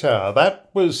and the guitar.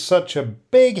 That was such a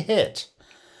big hit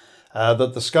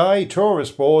that the Sky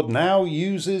Tourist Board now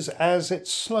uses as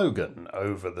its slogan,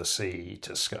 over the sea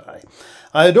to sky.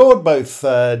 I adored both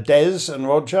Des and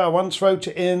Roger. I once wrote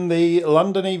in the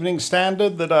London Evening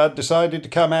Standard that I'd decided to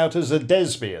come out as a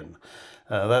Desbian.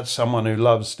 That's someone who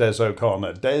loves Des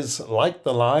O'Connor. Des liked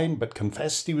the line, but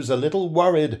confessed he was a little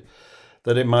worried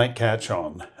that it might catch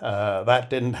on. That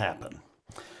didn't happen.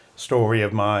 Story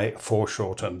of my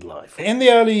foreshortened life. In the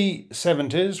early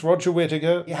 70s, Roger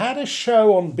Whittaker had a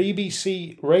show on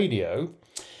BBC Radio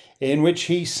in which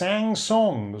he sang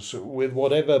songs with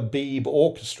whatever Beeb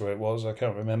orchestra it was, I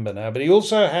can't remember now, but he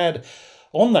also had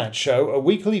on that show a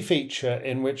weekly feature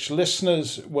in which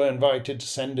listeners were invited to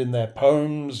send in their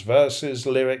poems, verses,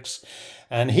 lyrics,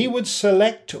 and he would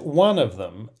select one of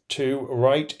them to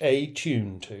write a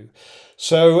tune to.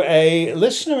 So a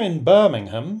listener in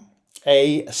Birmingham,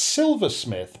 a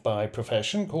silversmith by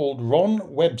profession called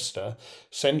Ron Webster,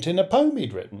 sent in a poem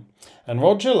he'd written, and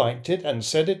Roger liked it and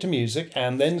set it to music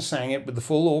and then sang it with the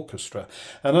full orchestra.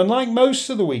 And unlike most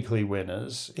of the weekly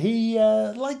winners, he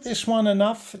liked this one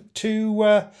enough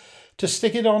to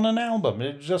stick it on an album.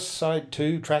 It was just side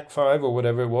 2, track 5 or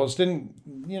whatever it was.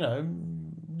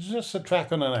 Just a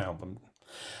track on an album.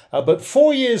 But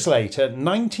 4 years later,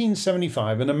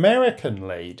 1975, an American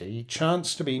lady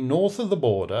chanced to be north of the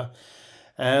border,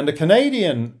 and a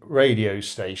Canadian radio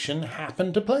station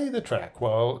happened to play the track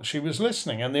while she was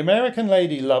listening. And the American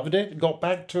lady loved it, got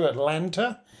back to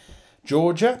Atlanta,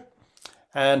 Georgia,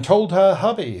 and told her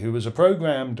hubby, who was a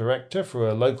program director for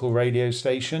a local radio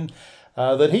station,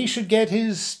 that he should get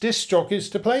his disc jockeys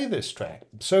to play this track.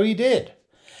 So he did.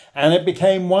 And it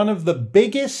became one of the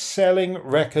biggest selling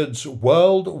records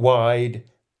worldwide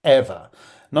ever.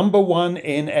 Number 1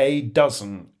 in a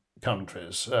dozen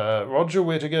countries. Roger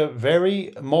Whittaker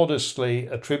very modestly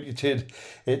attributed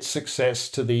its success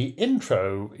to the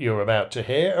intro you're about to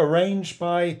hear, arranged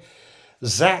by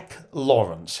Zach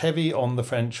Lawrence, heavy on the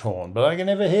French horn. But I can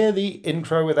never hear the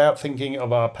intro without thinking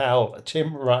of our pal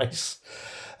Tim Rice.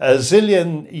 A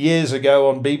zillion years ago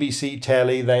on BBC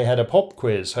Telly, they had a pop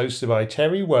quiz hosted by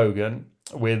Terry Wogan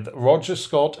with Roger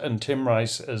Scott and Tim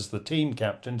Rice as the team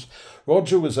captains.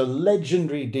 Roger was a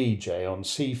legendary DJ on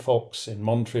C Fox in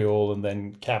Montreal and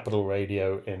then Capital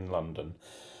Radio in London.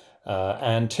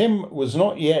 And Tim was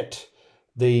not yet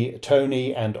the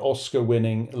Tony and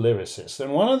Oscar-winning lyricist.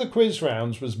 And one of the quiz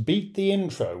rounds was Beat the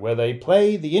Intro, where they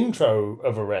play the intro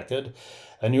of a record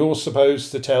and you're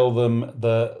supposed to tell them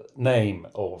the name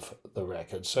of the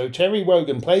record. So Terry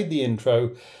Wogan played the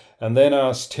intro and then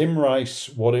asked Tim Rice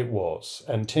what it was.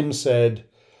 And Tim said,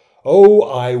 "Oh,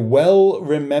 I well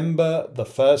remember the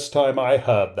first time I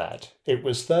heard that. It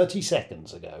was 30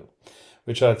 seconds ago,"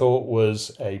 which I thought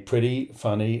was a pretty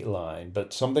funny line.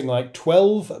 But something like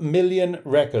 12 million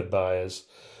record buyers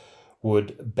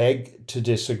would beg to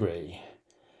disagree.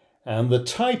 And the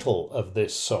title of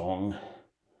this song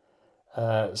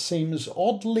seems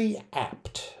oddly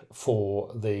apt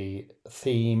for the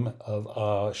theme of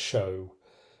our show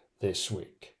this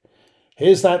week.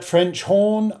 Here's that French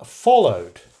horn,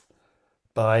 followed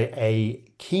by a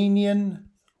Kenyan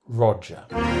Roger.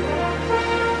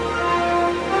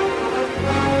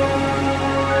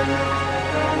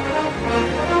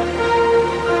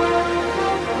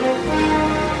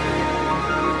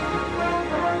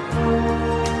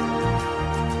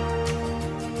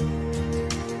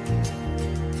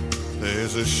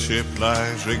 There's a ship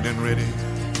lies rigged and ready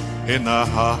in the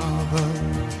harbor.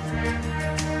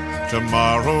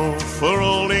 Tomorrow for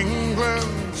old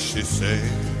England she sails,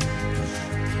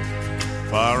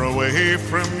 far away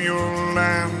from your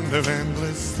land of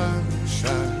endless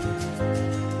sunshine,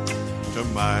 to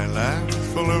my land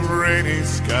full of rainy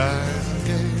skies and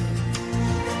gales.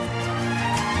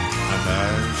 And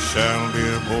I shall be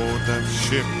aboard that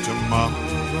ship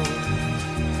tomorrow,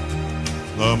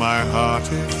 though my heart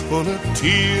is full of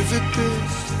tears at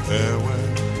this farewell.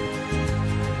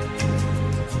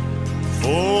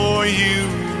 For you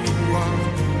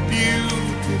are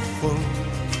beautiful,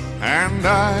 and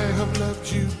I have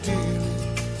loved you dearly,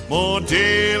 more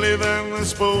dearly than the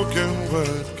spoken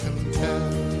word can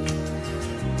tell.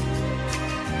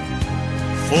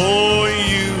 For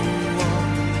you are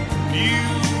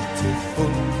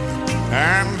beautiful,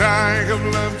 and I have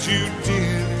loved you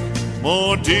dearly,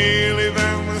 more dearly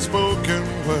than the spoken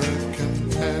word can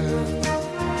tell.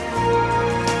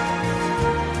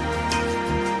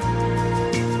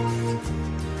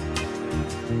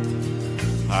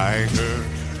 I heard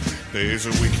there's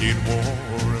a wicked war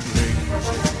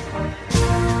ablaze,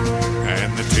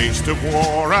 and the taste of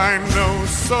war I know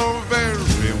so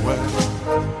very well.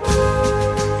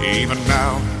 Even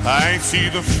now I see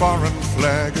the foreign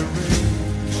flag arrayed,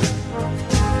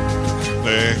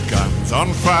 their guns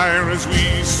on fire as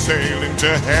we sail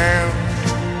into hell.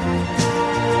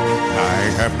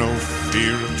 I have no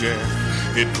fear of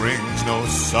death, it brings no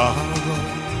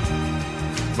sorrow,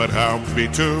 but how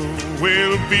bitter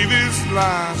will be this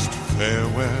last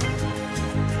farewell.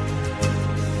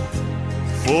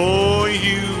 For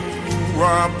you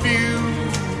are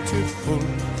beautiful,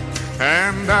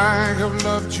 and I have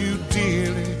loved you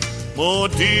dearly, more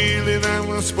dearly than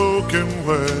the spoken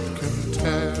word can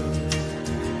tell.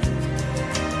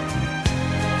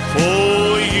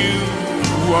 For you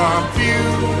are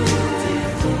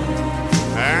beautiful,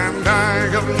 and I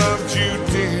have loved you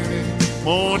dearly,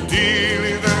 more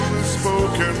dearly than the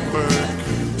spoken word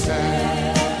can tell.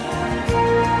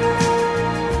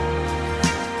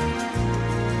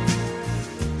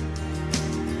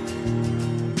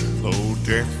 Though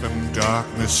death and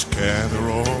darkness gather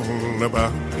all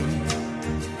about me,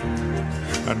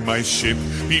 and my ship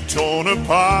be torn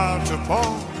apart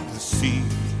upon the sea,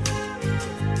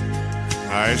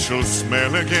 I shall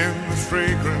smell again the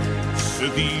fragrance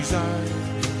of these eyes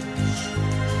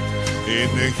in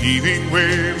the heaving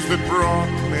waves that brought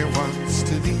me once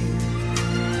to thee.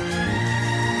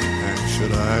 And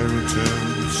should I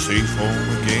return safe home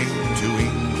again to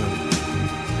England,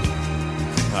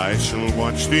 I shall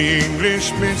watch the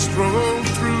English mist roll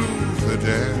through the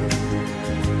dell.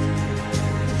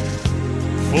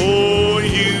 For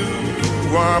you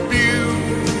are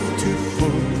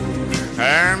beautiful,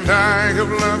 and I have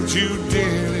loved you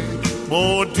dearly,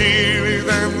 more dearly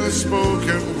than the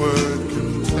spoken word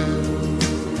can tell.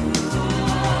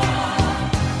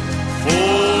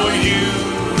 For you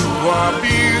are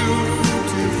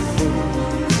beautiful,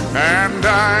 and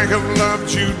I have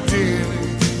loved you dearly,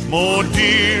 more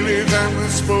dearly than the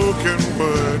spoken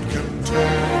word can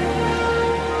tell.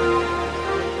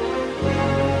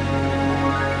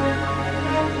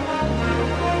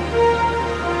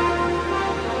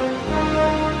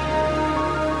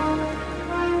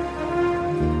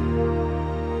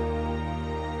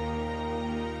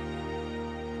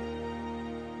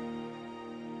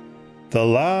 The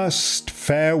Last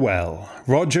Farewell,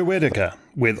 Roger Whittaker,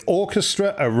 with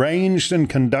orchestra arranged and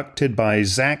conducted by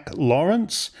Zach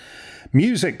Lawrence,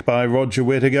 music by Roger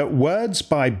Whittaker, words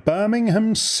by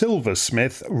Birmingham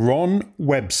silversmith Ron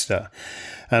Webster.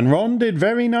 And Ron did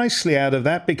very nicely out of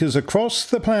that, because across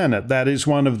the planet that is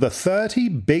one of the 30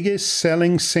 biggest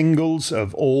selling singles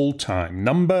of all time,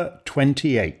 number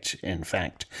 28 in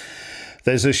fact.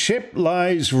 There's a ship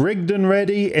lies rigged and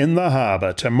ready in the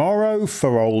harbour. Tomorrow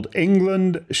for old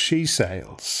England she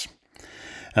sails.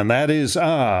 And that is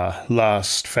our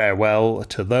last farewell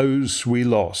to those we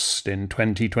lost in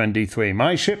 2023.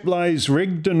 My ship lies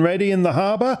rigged and ready in the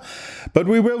harbour, but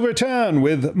we will return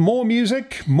with more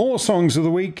music, more songs of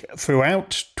the week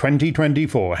throughout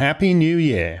 2024. Happy New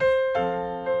Year.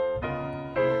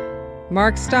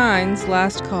 Mark Steyn's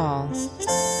Last Call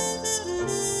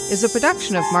is a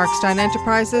production of Mark Steyn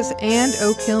Enterprises and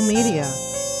Oak Hill Media.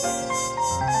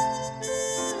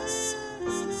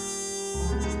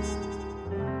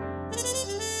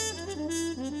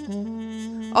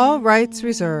 All rights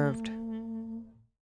reserved.